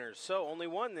halftime winners, so only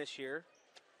one this year.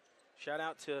 Shout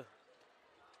out to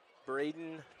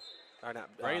Braden, or not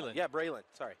Braylon. Braylon.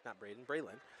 Sorry, not Braden.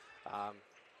 Braylon.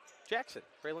 Jackson.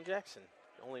 Braylon Jackson.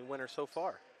 Only winner so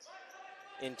far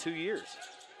in 2 years.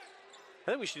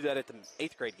 I think we should do that at the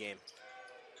 8th grade game.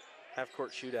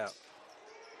 Half-court shootout.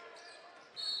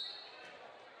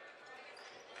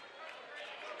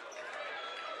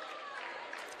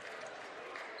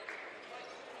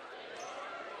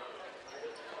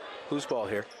 Whose ball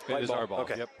here? It is our ball.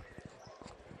 Okay. Yep.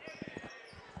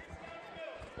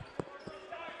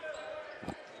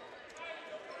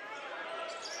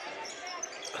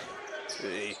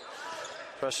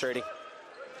 Frustrating.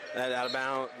 That out of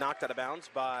bounds, knocked out of bounds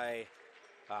by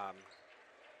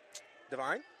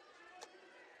Devine.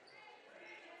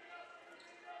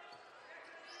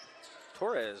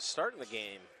 Torres starting the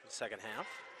game in the second half.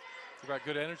 He brought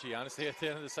good energy, honestly, at the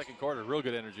end of the second quarter. Real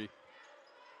good energy.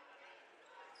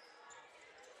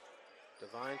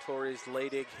 Devine, Torres,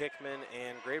 Ladig, Hickman,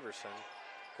 and Graverson.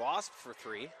 Wasp for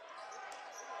 3.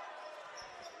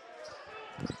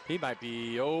 He might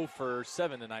be 0 for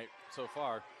 7 tonight so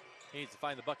far. He needs to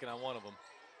find the bucket on one of them.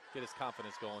 Get his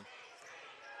confidence going.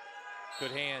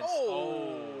 Good hands.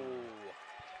 Oh!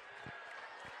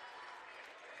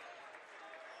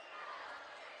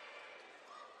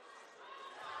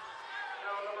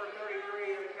 Now number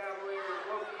 33 in the Cavaliers,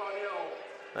 Luke Connell.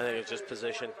 I think it's just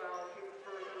position.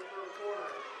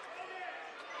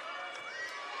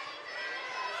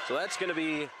 So that's going to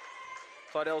be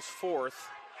Claudel's 4th.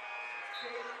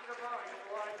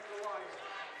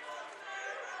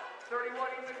 31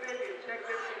 Ethan Binion, check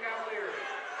this to Cavaliers.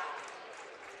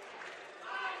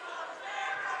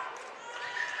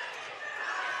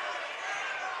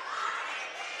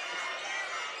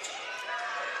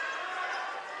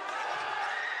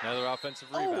 Another offensive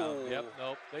rebound. Oh. Yep,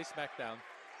 nope, they smacked down.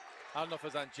 I don't know if it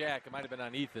was on Jack. It might have been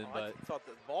on Ethan, but I thought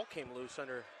the ball came loose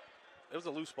under. It was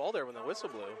a loose ball there when the whistle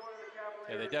blew.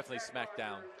 yeah, they definitely smacked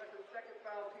down.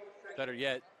 Better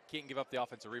yet, can't give up the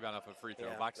offensive rebound off a free throw.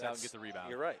 Yeah, Box out and get the rebound.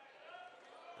 You're right.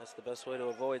 That's the best way to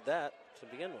avoid that to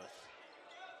begin with.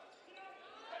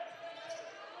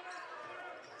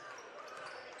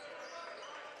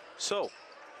 So,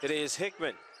 it is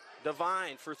Hickman.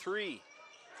 Devine for 3.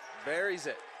 Buries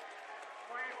it.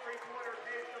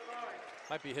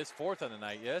 Might be his 4th on the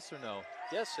night, yes or no?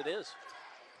 Yes, it is.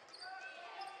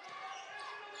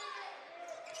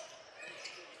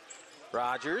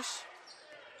 Rogers.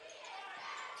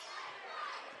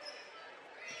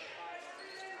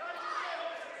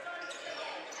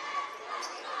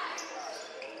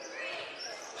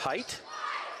 Height.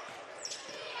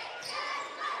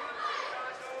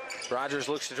 Rogers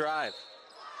looks to drive.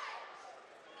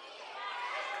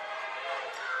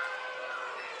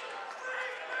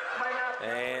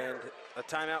 And a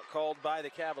timeout called by the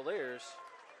Cavaliers.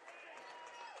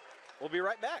 We'll be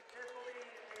right back.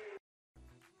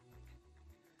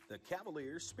 The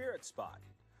Cavaliers Spirit Spot,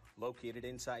 located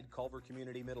inside Culver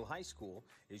Community Middle High School,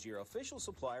 is your official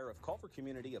supplier of Culver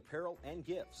Community apparel and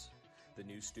gifts. The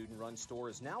new student-run store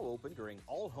is now open during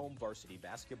all home varsity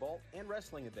basketball and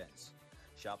wrestling events.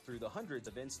 Shop through the hundreds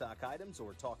of in-stock items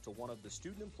or talk to one of the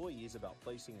student employees about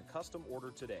placing a custom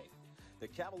order today. The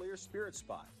Cavaliers Spirit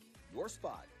Spot, your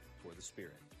spot for the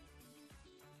spirit.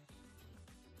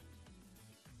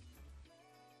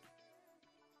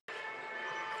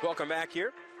 Welcome back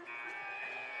here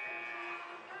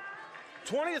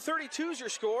 20-32 is your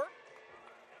score.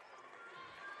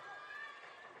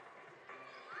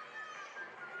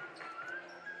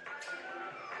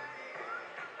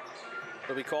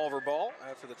 It'll be Culver ball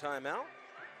after the timeout.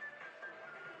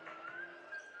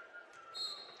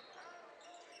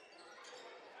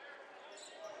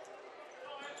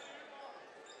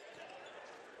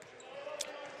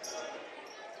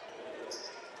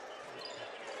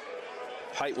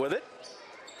 Height with it.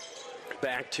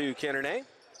 Back to Kennedy.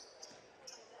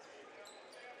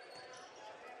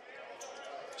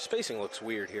 Spacing looks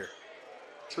weird here.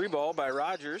 3 ball by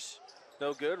Rogers.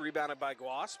 No good. Rebounded by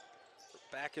Guasp.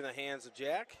 Back in the hands of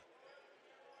Jack.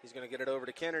 He's going to get it over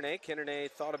to Kennedy. Kennedy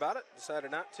thought about it, decided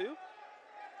not to.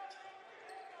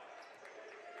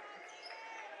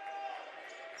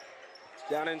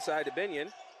 Down inside to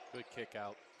Binion. Good kick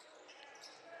out.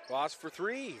 Guasp for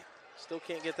 3. Still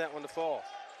can't get that one to fall.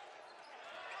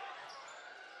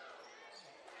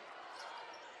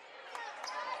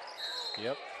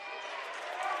 Yep.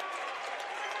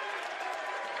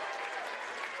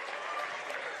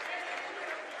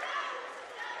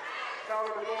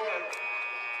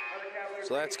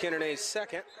 So that's Kennedy's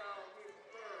second.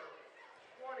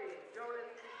 20, Jonas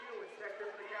Hewitt, sector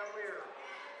for the Cavaliers.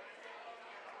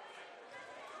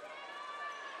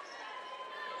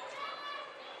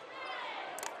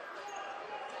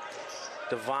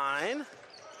 Devine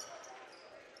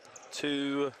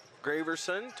to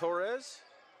Graverson, Torres.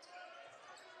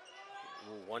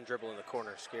 Ooh, one dribble in the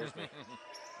corner scares me.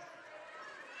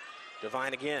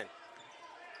 Devine again.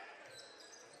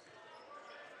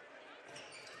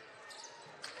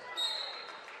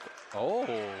 Oh.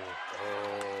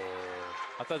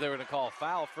 I thought they were going to call a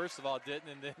foul. First of all, didn't,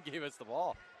 and then gave us the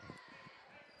ball.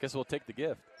 Guess we'll take the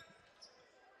gift.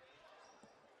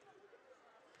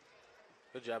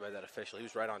 Good job by that official. He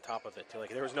was right on top of it, too.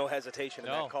 Like, there was no hesitation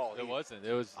in No, that call. it wasn't.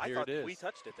 It was, I here thought it is. we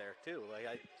touched it there, too.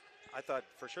 Like, I thought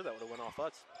for sure that would have went off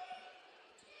us.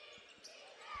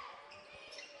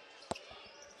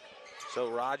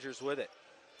 So Rogers with it.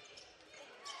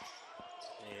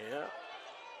 Yeah.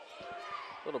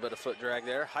 A little bit of foot drag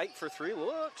there. Height for 3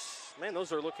 looks. Man,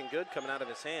 those are looking good coming out of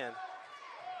his hand.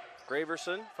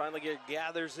 Graverson finally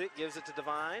gathers it, gives it to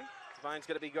Devine. Devine's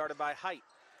going to be guarded by Height.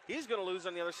 He's going to lose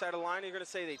on the other side of the line. You're going to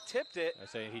say they tipped it. I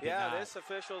say he did not. Yeah, this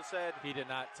official said he did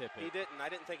not tip it. He didn't. I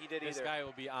didn't think he did either. This guy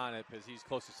will be on it because he's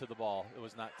closest to the ball. It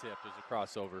was not tipped. It was a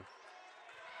crossover.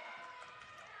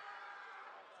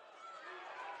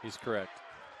 He's correct.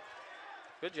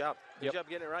 Good job. Good job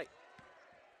getting it right.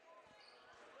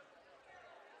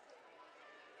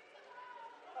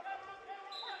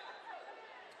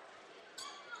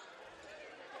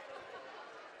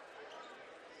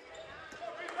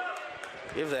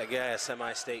 Give that guy a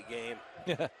semi-state game.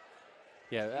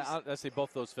 Yeah, I say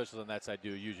both those officials on that side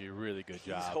do usually a really good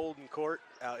job. He's holding court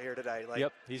out here today. Like,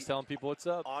 yep, he's telling people what's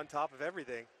up. On top of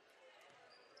everything.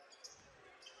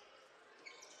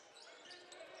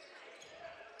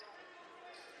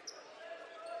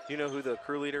 Do you know who the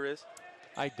crew leader is?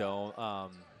 I don't.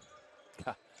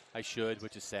 I should,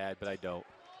 which is sad, but I don't.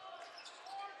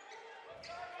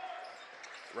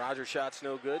 Roger shot's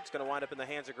no good. It's going to wind up in the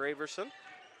hands of Graverson.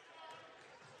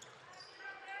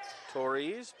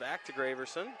 Torres back to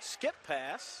Graverson. Skip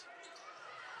pass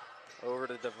over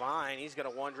to Devine. He's got a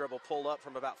one dribble pull up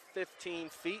from about 15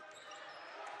 feet.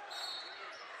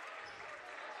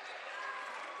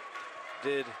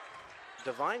 Did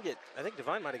Devine get, I think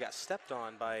Devine might have got stepped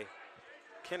on by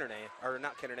Kennedy, or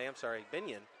not Kennedy, I'm sorry,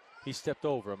 Binion. He stepped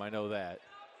over him, I know that.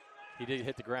 He did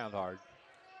hit the ground hard.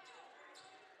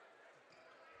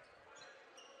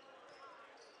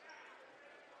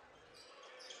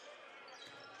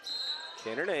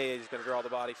 Kennedy is going to draw the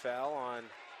body foul on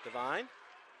Devine.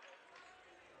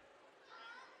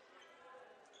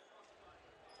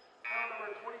 Foul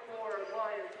number 24,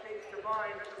 Lions, Chase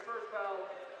Devine. That's the first foul.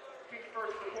 Chiefs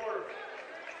first in the quarter.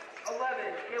 11,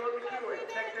 Caleb McEwen,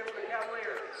 next in for the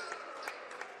Cavaliers.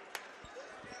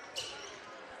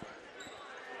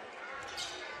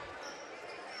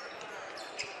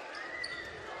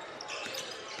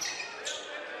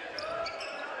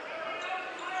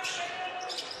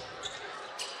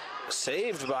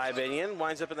 Saved by Binion,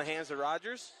 winds up in the hands of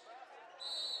Rogers.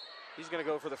 He's going to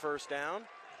go for the first down.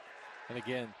 And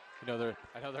again, I know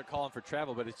they're calling for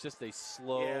travel, but it's just a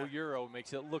slow Euro,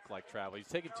 makes it look like travel. He's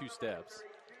taking 2 steps.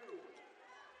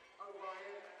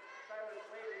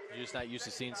 You're just not used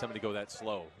to seeing somebody go that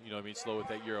slow. You know what I mean? Slow with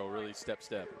that Euro, really step.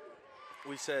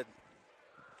 We said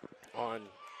on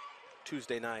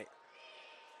Tuesday night,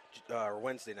 or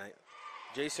Wednesday night,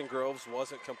 Jason Groves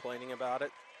wasn't complaining about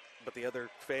it, but the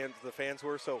fans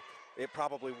were. So it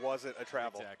probably wasn't a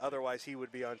travel. Exactly. Otherwise, he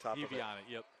would be on top of it. He'd be on it,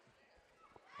 yep.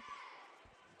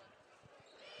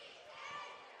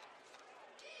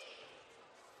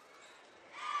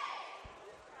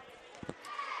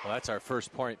 Well, that's our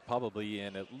first point probably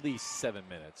in at least 7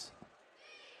 minutes.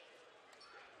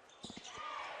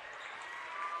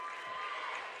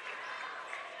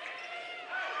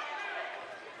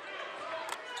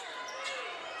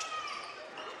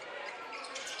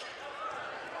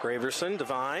 Graverson,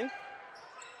 Devine,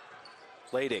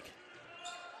 Leidig.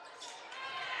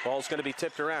 Ball's going to be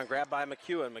tipped around, grabbed by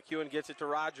McEwen. McEwen gets it to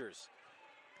Rogers.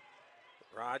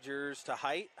 Rogers to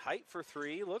Height. Height for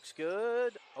three, looks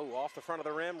good. Oh, off the front of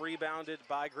the rim, rebounded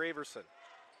by Graverson.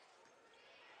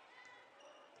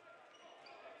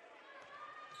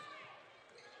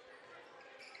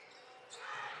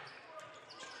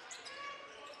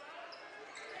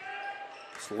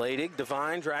 It's Leidig.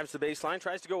 Devine drives the baseline,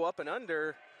 tries to go up and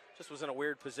under. Just was in a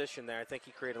weird position there. I think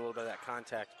he created a little bit of that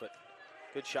contact, but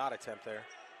good shot attempt there.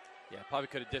 Yeah, probably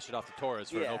could have dished it off to Torres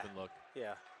for an open look.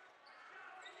 Yeah.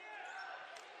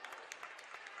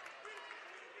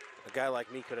 A guy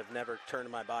like me could have never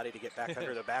turned my body to get back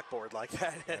under the backboard like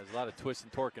that. There's a lot of twist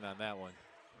and torquing on that one.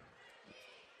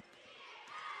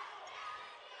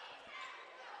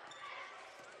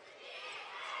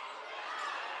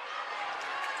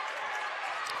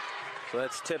 So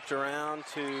that's tipped around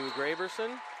to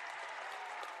Graverson.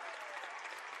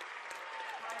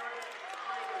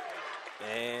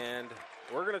 And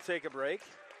we're going to take a break.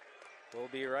 We'll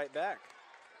be right back.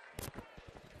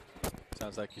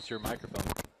 Sounds like it's your microphone.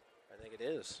 I think it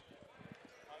is.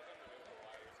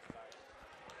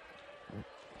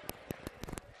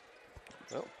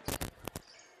 Well,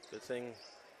 good thing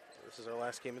this is our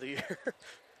last game of the year.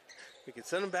 We can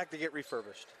send them back to get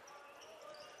refurbished.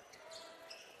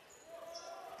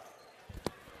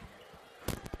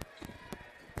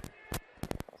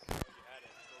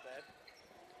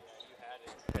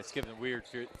 It's giving weird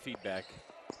feedback.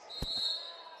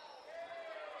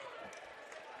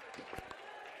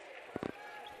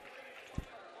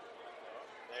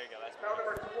 There you go. That's foul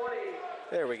number 20.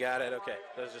 There, we got it. Okay,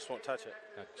 those just won't touch it.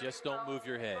 Now just don't move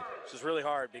your head. This is really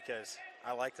hard because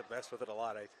I like to mess with it a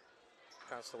lot. I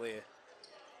constantly.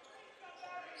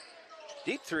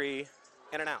 Deep three,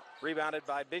 in and out. Rebounded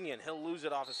by Binion. He'll lose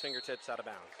it off his fingertips out of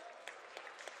bounds.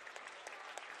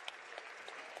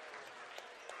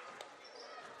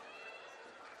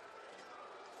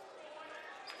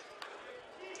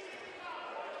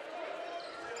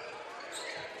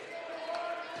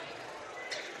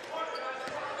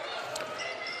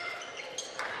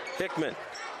 Hickman,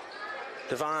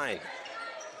 Devine,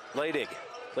 Leidig.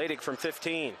 Leidig from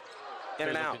 15, in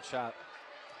and out. Shot.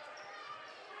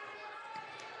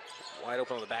 Wide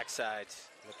open on the backside,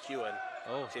 McEwen.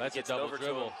 Oh, that's a double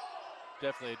dribble.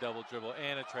 Definitely a double dribble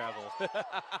and a travel.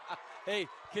 Hey,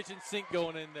 kitchen sink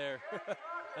going in there.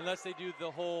 Unless they do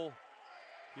the whole,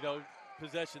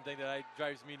 possession thing that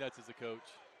drives me nuts as a coach.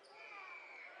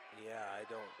 Yeah, I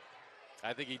don't.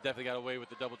 I think he definitely got away with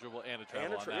the double dribble and a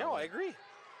travel on that No, one. I agree.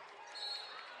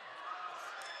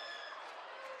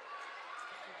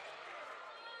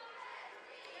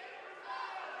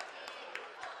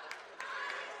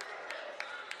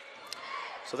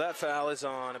 So that foul is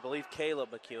on, I believe, Caleb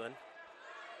McEwen.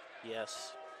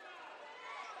 Yes.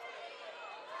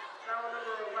 Foul number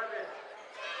 11.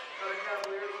 For the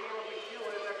Cavaliers, Caleb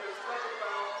McEwen. That's his second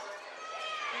foul.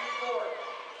 Team 4.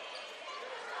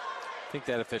 I think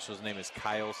that official's name is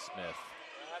Kyle Smith.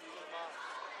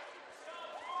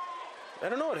 I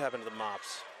don't know what happened to the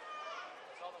mops.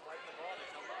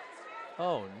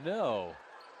 Oh, no.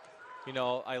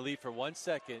 I leave for 1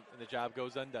 second and the job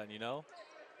goes undone,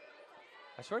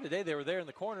 I swear today they were there in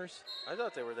the corners. I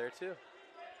thought they were there too.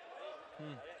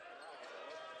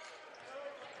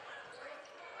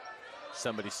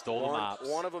 Somebody stole the mops.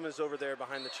 One of them is over there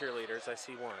behind the cheerleaders. I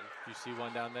see one. You see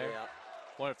one down there? Yeah.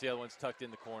 Wonder if the other one's tucked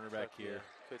in the corner back here.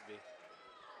 Yeah, could be.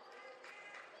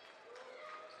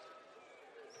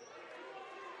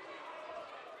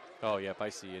 Oh, yep, I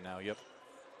see you now. Yep.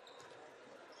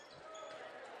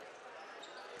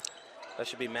 That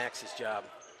should be Max's job.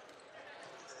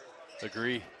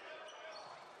 Agree.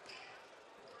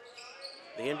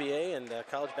 The NBA and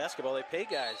college basketball, they pay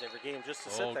guys every game just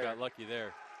to sit there. Oh, got lucky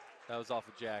there. That was off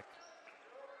of Jack.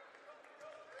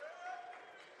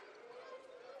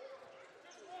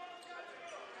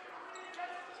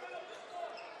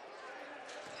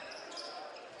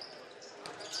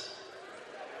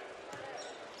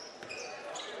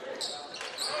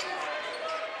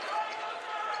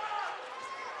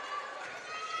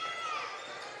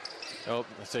 Oh,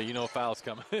 so foul's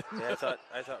coming. Yeah,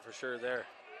 I thought for sure there.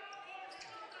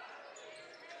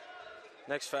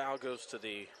 Next foul goes to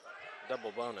the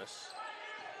double bonus.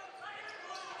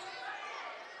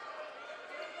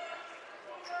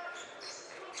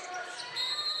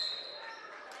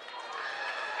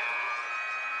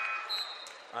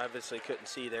 I obviously couldn't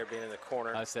see there being in the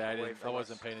corner. I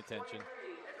wasn't paying attention.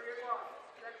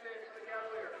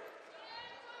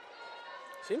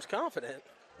 Seems confident,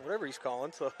 whatever he's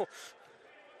calling, so.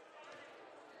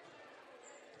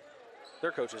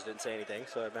 Their coaches didn't say anything,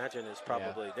 so I imagine it's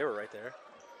probably, they were right there.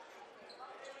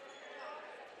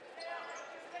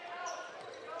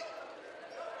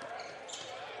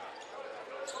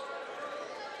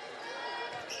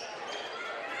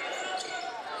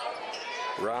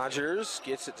 Rogers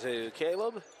gets it to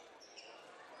Caleb.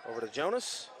 Over to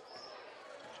Jonas.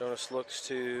 Jonas looks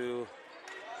to,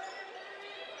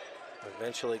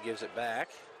 eventually gives it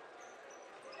back.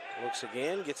 Looks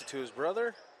again, gets it to his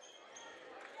brother.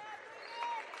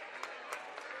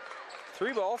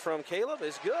 3 ball from Caleb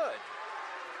is good.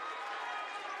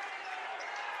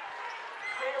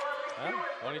 Well,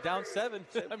 only down 7.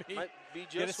 I mean, might be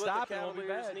get a just what stop the and won't be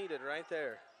Cavaliers bad. needed right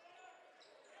there.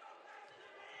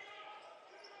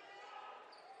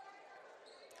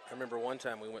 I remember one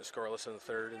time we went scoreless in the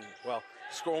third, and well,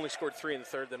 only scored 3 in the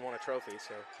third, then won a trophy.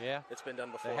 So yeah, it's been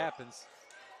done before. That happens.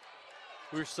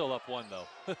 We were still up 1 though.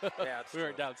 Yeah, we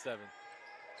weren't down 7.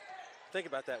 Think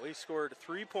about that. We scored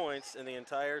 3 points in the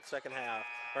entire second half,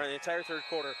 or in the entire third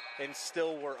quarter, and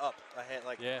still were up ahead,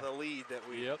 like the lead that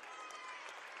we. Yep.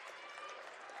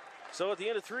 So at the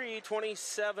end of 3,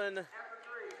 27.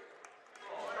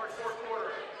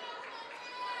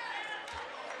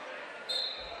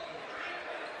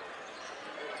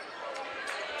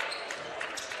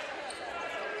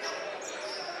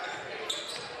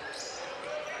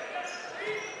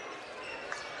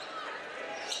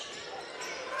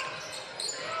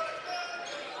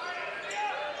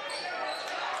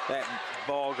 That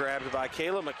ball grabbed by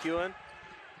Caleb McEwen.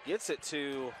 Gets it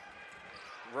to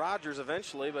Rogers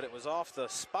eventually, but it was off the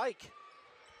spike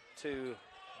to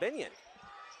Binion.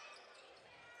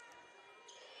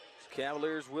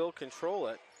 Cavaliers will control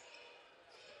it.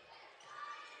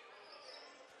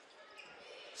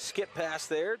 Skip pass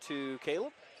there to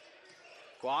Caleb.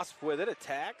 Wasp with it,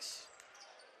 attacks.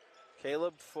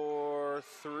 Caleb for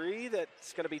 3.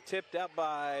 That's going to be tipped out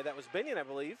by, that was Binion, I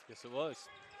believe. Yes, it was.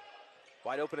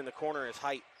 Wide open in the corner is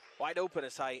Height. Wide open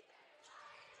is Height.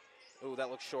 Ooh, that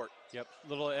looks short. Yep, a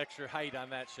little extra height on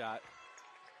that shot.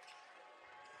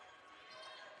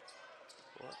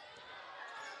 What?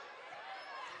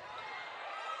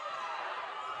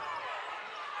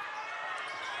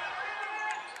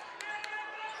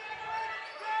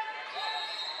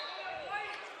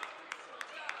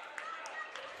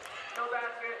 No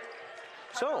basket.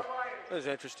 So, that was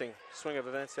an interesting swing of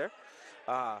events there.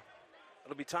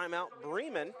 It'll be timeout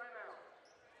Bremen.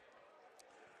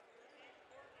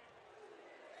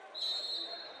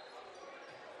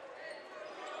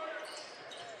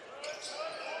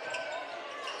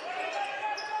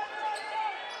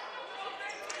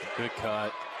 Good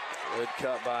cut. Good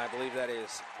cut by, I believe that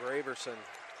is Graverson.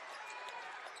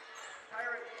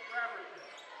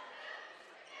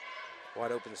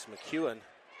 Wide open is McEwen.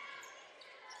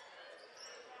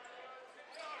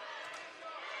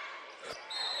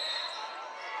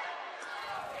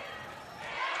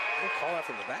 Call out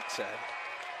from the backside.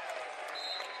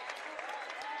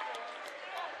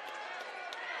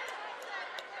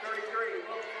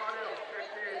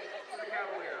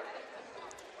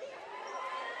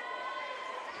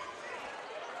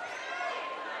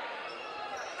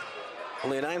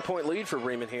 Only a 9-point lead for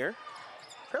Bremen here.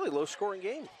 Fairly low scoring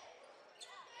game.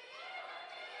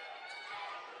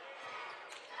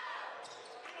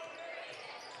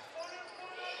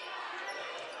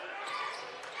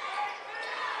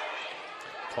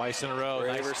 Twice in a row.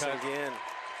 Nice Graverson cut. again.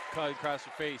 Cut across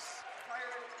your face.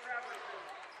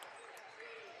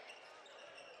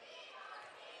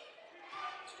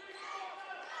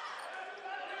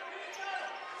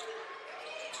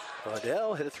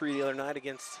 Waddell hit a 3 the other night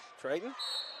against Triton.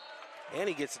 And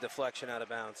he gets a deflection out of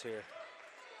bounds here.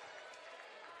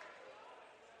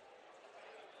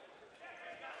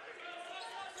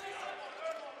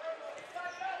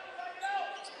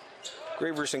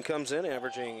 Graverson comes in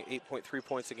averaging 8.3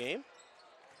 points a game.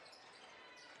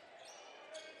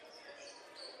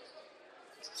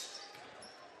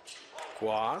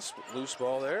 Wasp, loose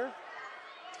ball there.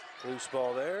 Loose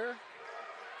ball there.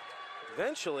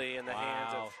 Eventually in the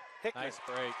hands of Hickman. Nice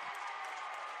break.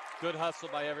 Good hustle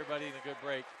by everybody and a good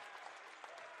break.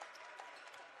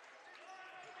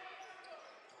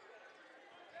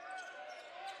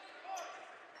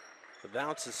 The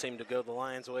bounces seem to go the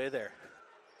Lions' way there.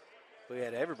 We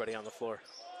had everybody on the floor.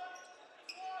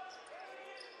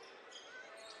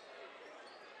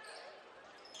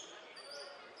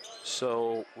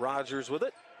 So Rogers with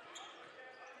it.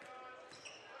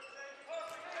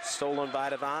 Stolen by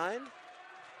Devine.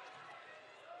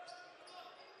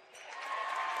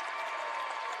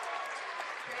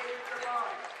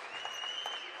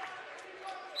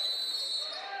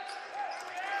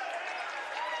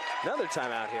 Another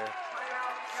timeout here.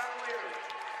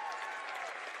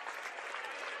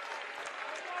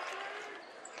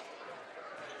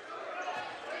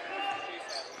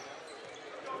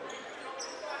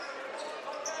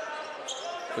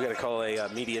 We got to call a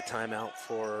media timeout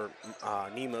for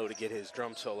Nemo to get his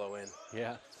drum solo in.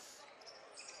 Yeah.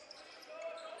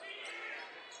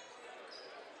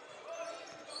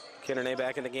 Kennedy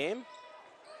back in the game.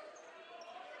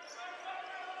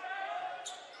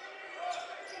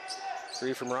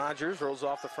 Three from Rogers, rolls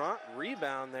off the front.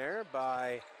 Rebound there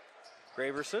by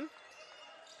Graverson.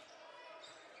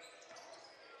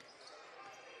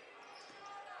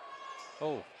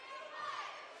 Oh.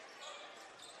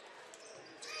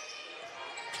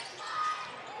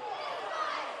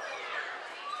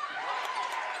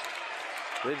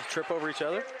 They just trip over each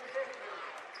other.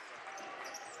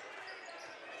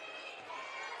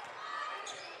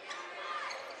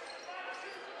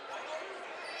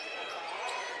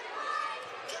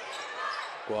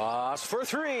 Guas for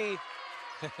three.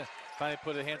 Finally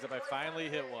put his hands up. I finally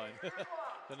hit one.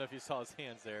 Don't know if you saw his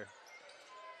hands there.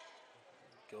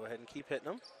 Go ahead and keep hitting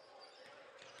them.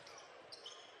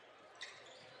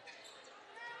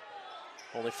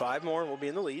 Only 5 more and we'll be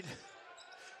in the lead.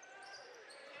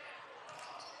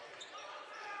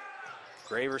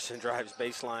 Graverson drives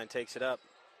baseline, takes it up.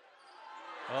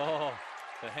 Oh,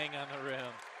 the hang on the rim.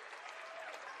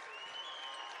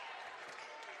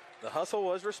 The hustle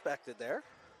was respected there.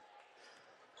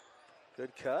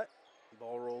 Good cut.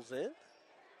 Ball rolls in.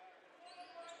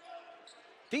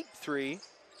 Deep three.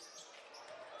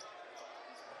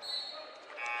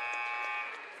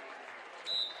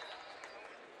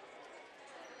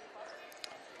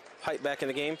 Height back in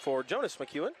the game for Jonas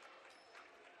McEwen.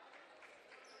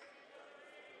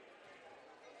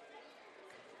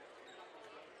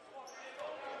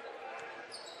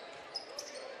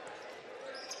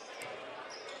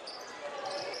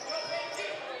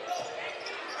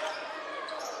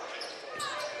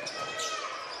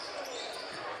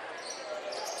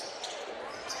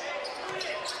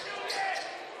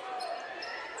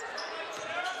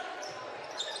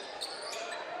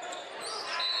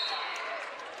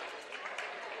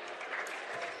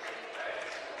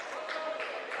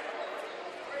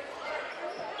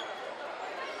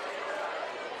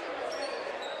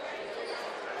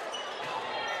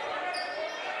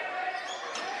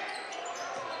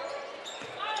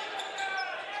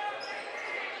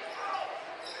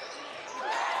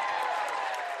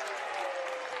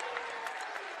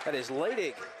 That is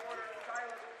Leidig.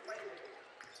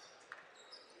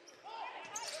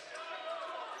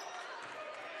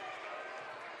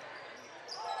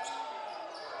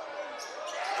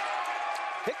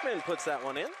 Hickman puts that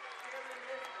one in.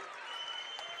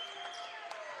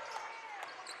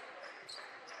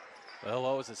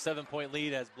 Well, it was a 7-point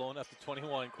lead, has blown up to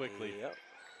 21 quickly. Yep.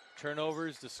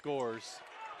 Turnovers to scores.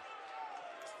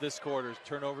 This quarter's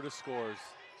turnover to scores.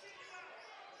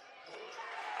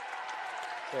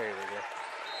 There we go.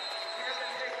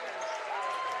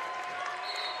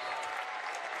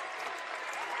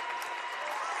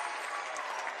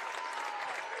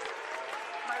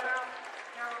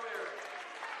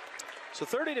 So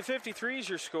 30-53 is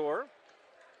your score.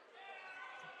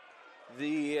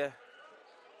 The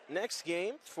next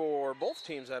game for both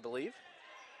teams, I believe.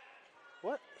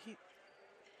 What?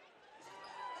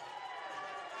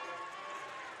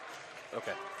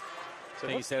 Okay. I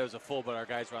think he said it was a full, but our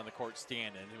guys were on the court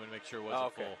standing. He wanted to make sure it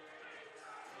was a full.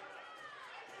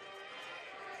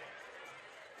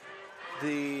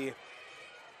 The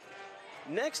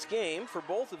next game for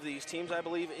both of these teams, I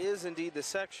believe, is indeed the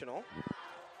sectional.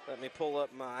 Let me pull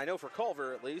up I know for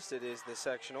Culver, at least, it is the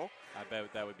sectional. I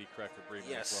bet that would be correct for Bremen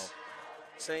as well.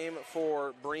 Same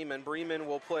for Bremen. Bremen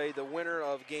will play the winner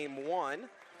of game 1.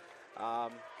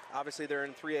 Obviously, they're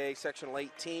in 3A sectional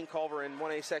 18. Culver in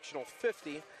 1A sectional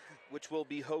 50, which will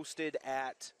be hosted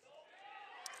at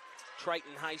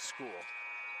Triton High School.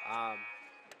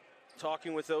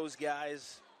 Talking with those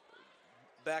guys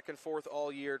back and forth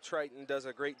all year. Triton does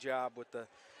a great job with the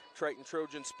Triton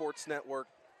Trojan Sports Network.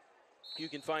 You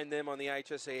can find them on the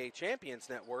IHSAA Champions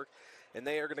Network, and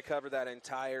they are going to cover that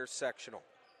entire sectional.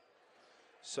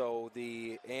 So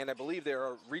and I believe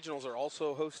their regionals are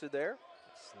also hosted there.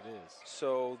 Yes, it is.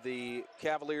 So the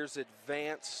Cavaliers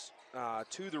advance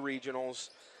to the regionals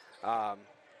that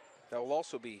will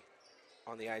also be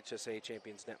on the IHSA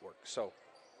Champions Network. So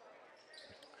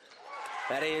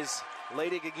that is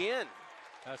Leidig again.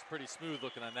 That's pretty smooth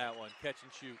looking on that one. Catch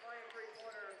and shoot.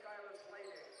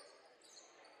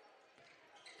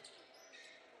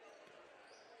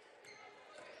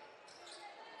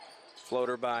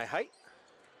 Floater by Height.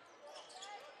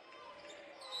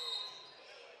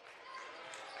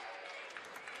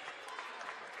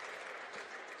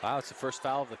 Wow, it's the first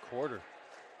foul of the quarter.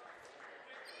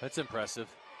 That's impressive.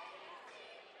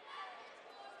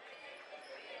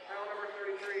 Foul number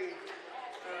 33,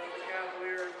 the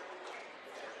Cavaliers.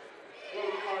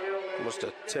 Almost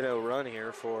a 10-0 run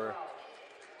here for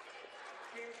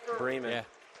Bremen. Yeah,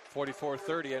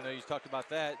 44-30. I know you talked about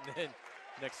that. And then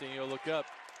next thing you'll look up.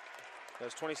 That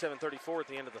was 27-34 at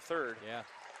the end of the third. Yeah.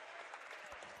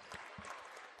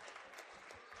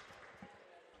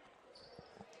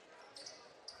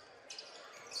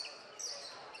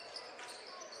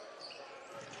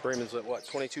 Bremen's at what,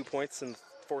 22 points in the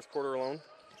fourth quarter alone?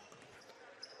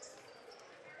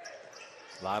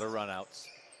 A lot of runouts.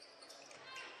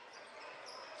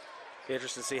 Be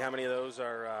interested to see how many of those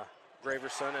are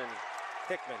Graverson and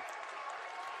Hickman.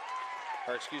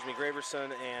 Or excuse me, Graverson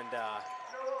and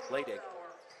Leidig.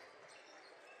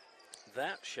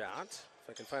 That shot, if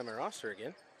I can find my roster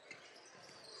again.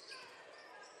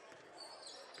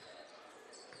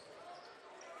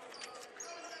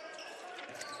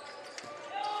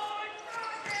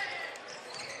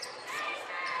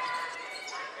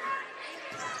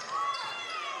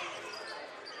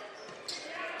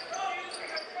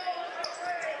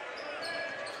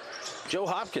 Joe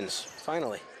Hopkins,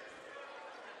 finally.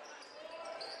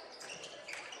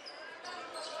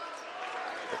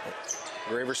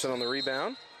 Graverson on the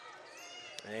rebound.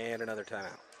 And another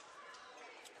timeout.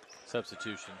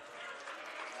 Substitution.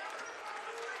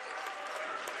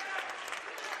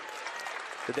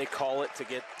 Did they call it to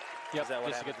get? Yep, is that what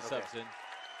just to happened? get the subs in.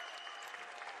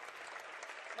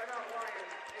 Timeout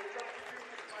Lions, a substitution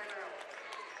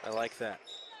timeout. I like that.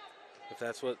 If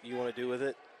that's what you want to do with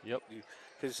it. Yep.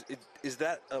 Because is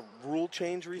that a rule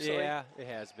change recently? Yeah, it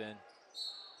has been.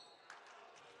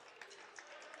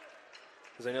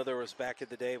 Because I know there was back in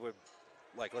the day where,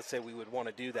 like, let's say we would want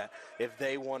to do that. If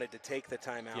they wanted to take the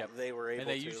timeout, Yep. they were able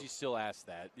to. And they usually still ask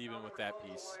that, even with that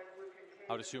piece.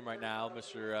 I would assume right now,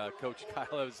 Mr. Coach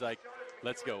Kyle is like,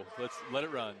 let's go. Let's let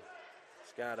it run.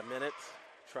 He's got a minute.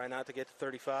 Try not to get to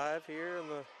 35 here in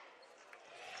the.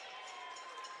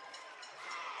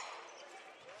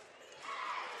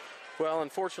 Well,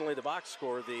 unfortunately, the box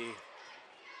score,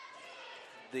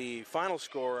 the final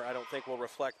score, I don't think will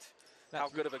reflect how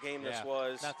good of a game this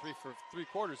was. Not for three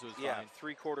quarters, it was yeah, fine.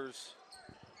 3 quarters.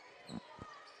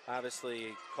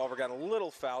 Obviously, Culver got a little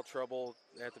foul trouble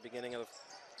at the beginning of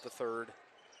the third.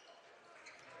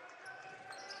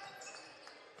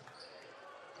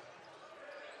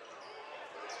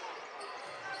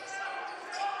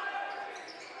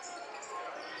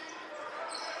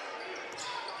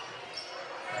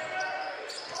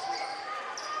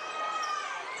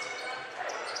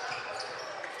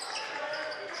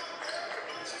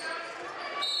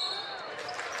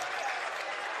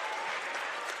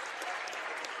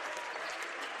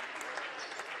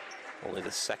 Only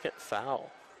the second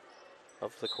foul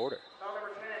of the quarter. Foul number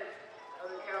 10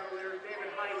 of the Cavaliers,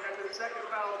 David Height. That's his second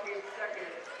foul, team second.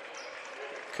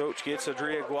 Coach gets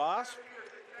Adria Guasp.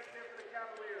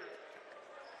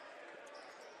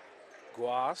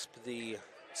 Guasp, the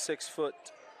 6-foot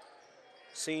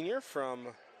senior from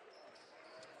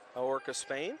Aorca,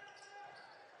 Spain.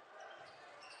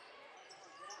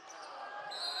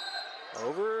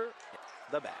 Over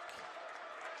the back.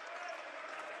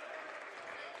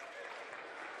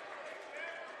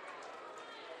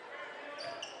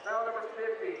 Foul number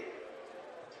 50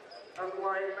 of the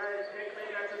Lions, Matt Hickman.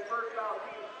 That's his first foul,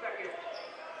 team second.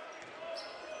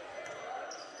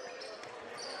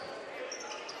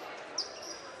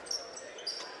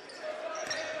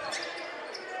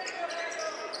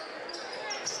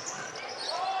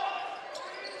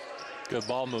 Good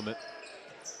ball movement.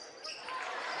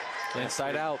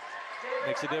 Inside out.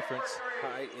 Makes a difference.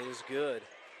 Height is good.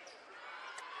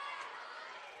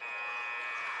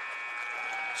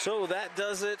 So that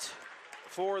does it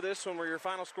for this one, where your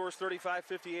final score is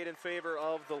 35-58 in favor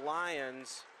of the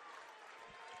Lions.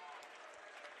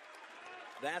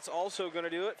 That's also going to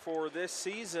do it for this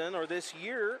season, or this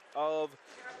year, of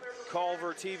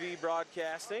Culver TV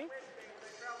broadcasting.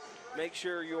 Make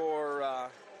sure you're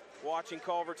watching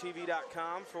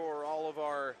culvertv.com for all of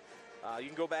our, you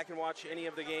can go back and watch any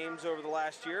of the games over the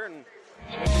last year. And